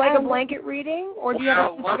 Hope. Would you like a blanket reading, or do you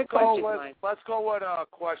have a specific question? Let's go with a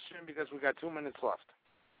question because we got 2 minutes left.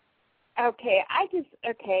 Okay,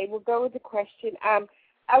 we'll go with the question. I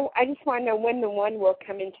just want to know when the one will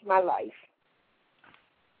come into my life.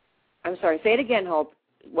 I'm sorry, say it again, Hope.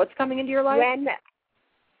 What's coming into your life?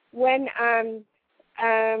 When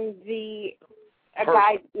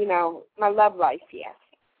guy, my love life, yes.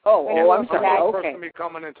 Oh, I'm sorry. Okay. Person be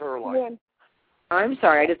coming into her life. Yeah. I'm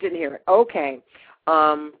sorry, I just didn't hear it. Okay.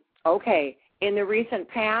 Okay. In the recent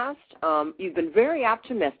past, you've been very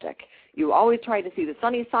optimistic. You always try to see the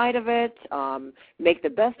sunny side of it, make the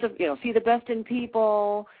best of, see the best in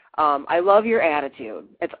people. I love your attitude.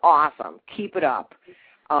 It's awesome. Keep it up.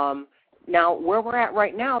 Now, where we're at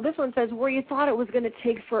right now, this one says where you thought it was going to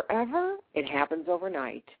take forever, it happens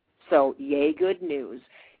overnight. So, yay, good news.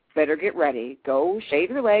 Better get ready. Go shave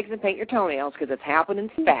your legs and paint your toenails because it's happening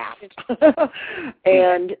fast.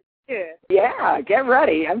 And, yeah, get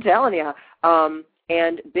ready. I'm telling you.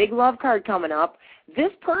 And big love card coming up.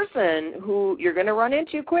 This person who you're going to run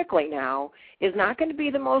into quickly now is not going to be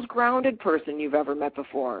the most grounded person you've ever met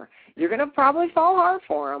before. You're going to probably fall hard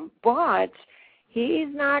for him, but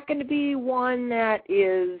he's not going to be one that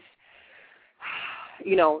is,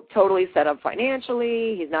 totally set up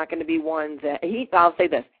financially. He's not going to be one that, I'll say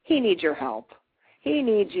this, he needs your help. He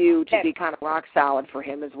needs you to be kind of rock solid for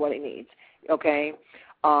him is what he needs, okay?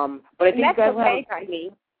 But I think you guys have...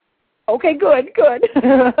 Okay, good.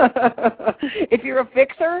 If you're a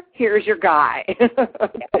fixer, here's your guy.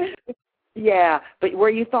 Yeah, but where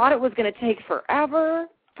you thought it was going to take forever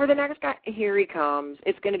for the next guy, here he comes.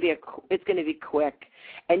 It's going to be quick,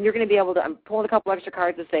 and you're going to be able to. I'm pulling a couple extra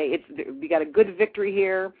cards to say we got a good victory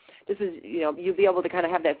here. This is, you'll be able to kind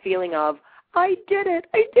of have that feeling of, I did it.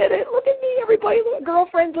 Look at me, everybody,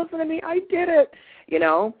 girlfriends, listen to me. I did it.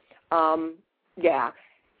 Yeah.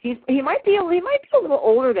 He might be a little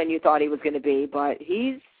older than you thought he was going to be, but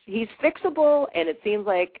he's fixable, and it seems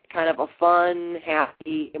like kind of a fun,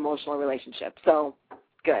 happy, emotional relationship. So,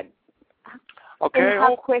 good. Okay. And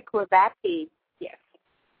how quick will that be? Yes.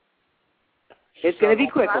 It's going to be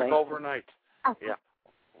quickly. Overnight. Okay. Yeah.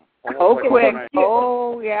 Quick.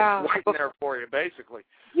 Oh, yeah. Waiting there for you, basically.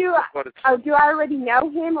 Do I already know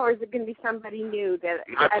him, or is it going to be somebody new that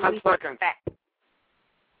I least expect?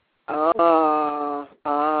 I'm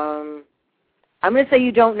going to say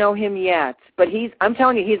you don't know him yet, but I'm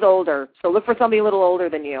telling you, he's older. So look for somebody a little older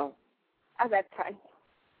than you. Oh, that's fine.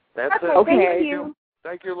 That's it. Okay. Thank you.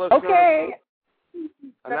 Thank you, listeners. Okay.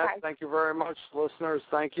 Annette, thank you very much. Listeners,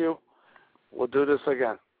 thank you. We'll do this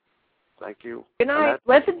again. Thank you. Good night. Annette.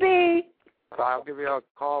 Let it be. I'll give you a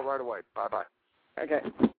call right away. Bye-bye. Okay.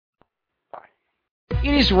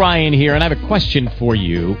 It is Ryan here, and I have a question for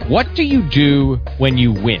you. What do you do when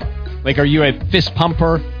you win? Like, are you a fist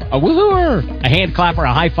pumper, a woohooer, a hand clapper,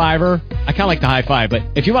 a high fiver? I kind of like the high five, but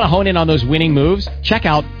if you want to hone in on those winning moves, check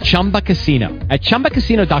out Chumba Casino. At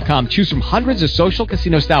ChumbaCasino.com, choose from hundreds of social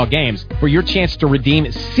casino-style games for your chance to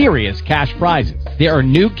redeem serious cash prizes. There are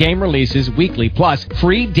new game releases weekly, plus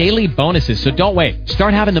free daily bonuses, so don't wait.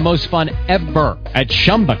 Start having the most fun ever at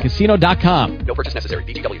ChumbaCasino.com. No purchase necessary.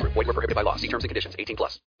 VGW. Void where prohibited by law. See terms and conditions.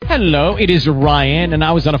 18+. Hello, it is Ryan, and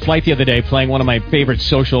I was on a flight the other day playing one of my favorite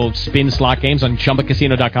social spin slot games on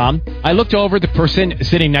ChumbaCasino.com. I looked over at the person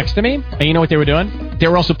sitting next to me, and you know what they were doing? They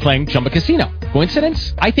were also playing Chumba Casino.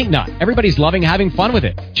 Coincidence? I think not. Everybody's loving having fun with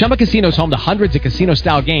it. Chumba Casino is home to hundreds of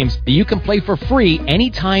casino-style games that you can play for free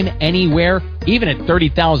anytime, anywhere, even at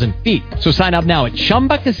 30,000 feet. So sign up now at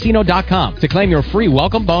ChumbaCasino.com to claim your free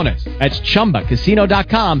welcome bonus. That's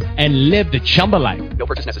ChumbaCasino.com and live the Chumba life. No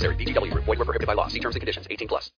purchase necessary. VGW. Void where prohibited by law. See terms and conditions. 18+.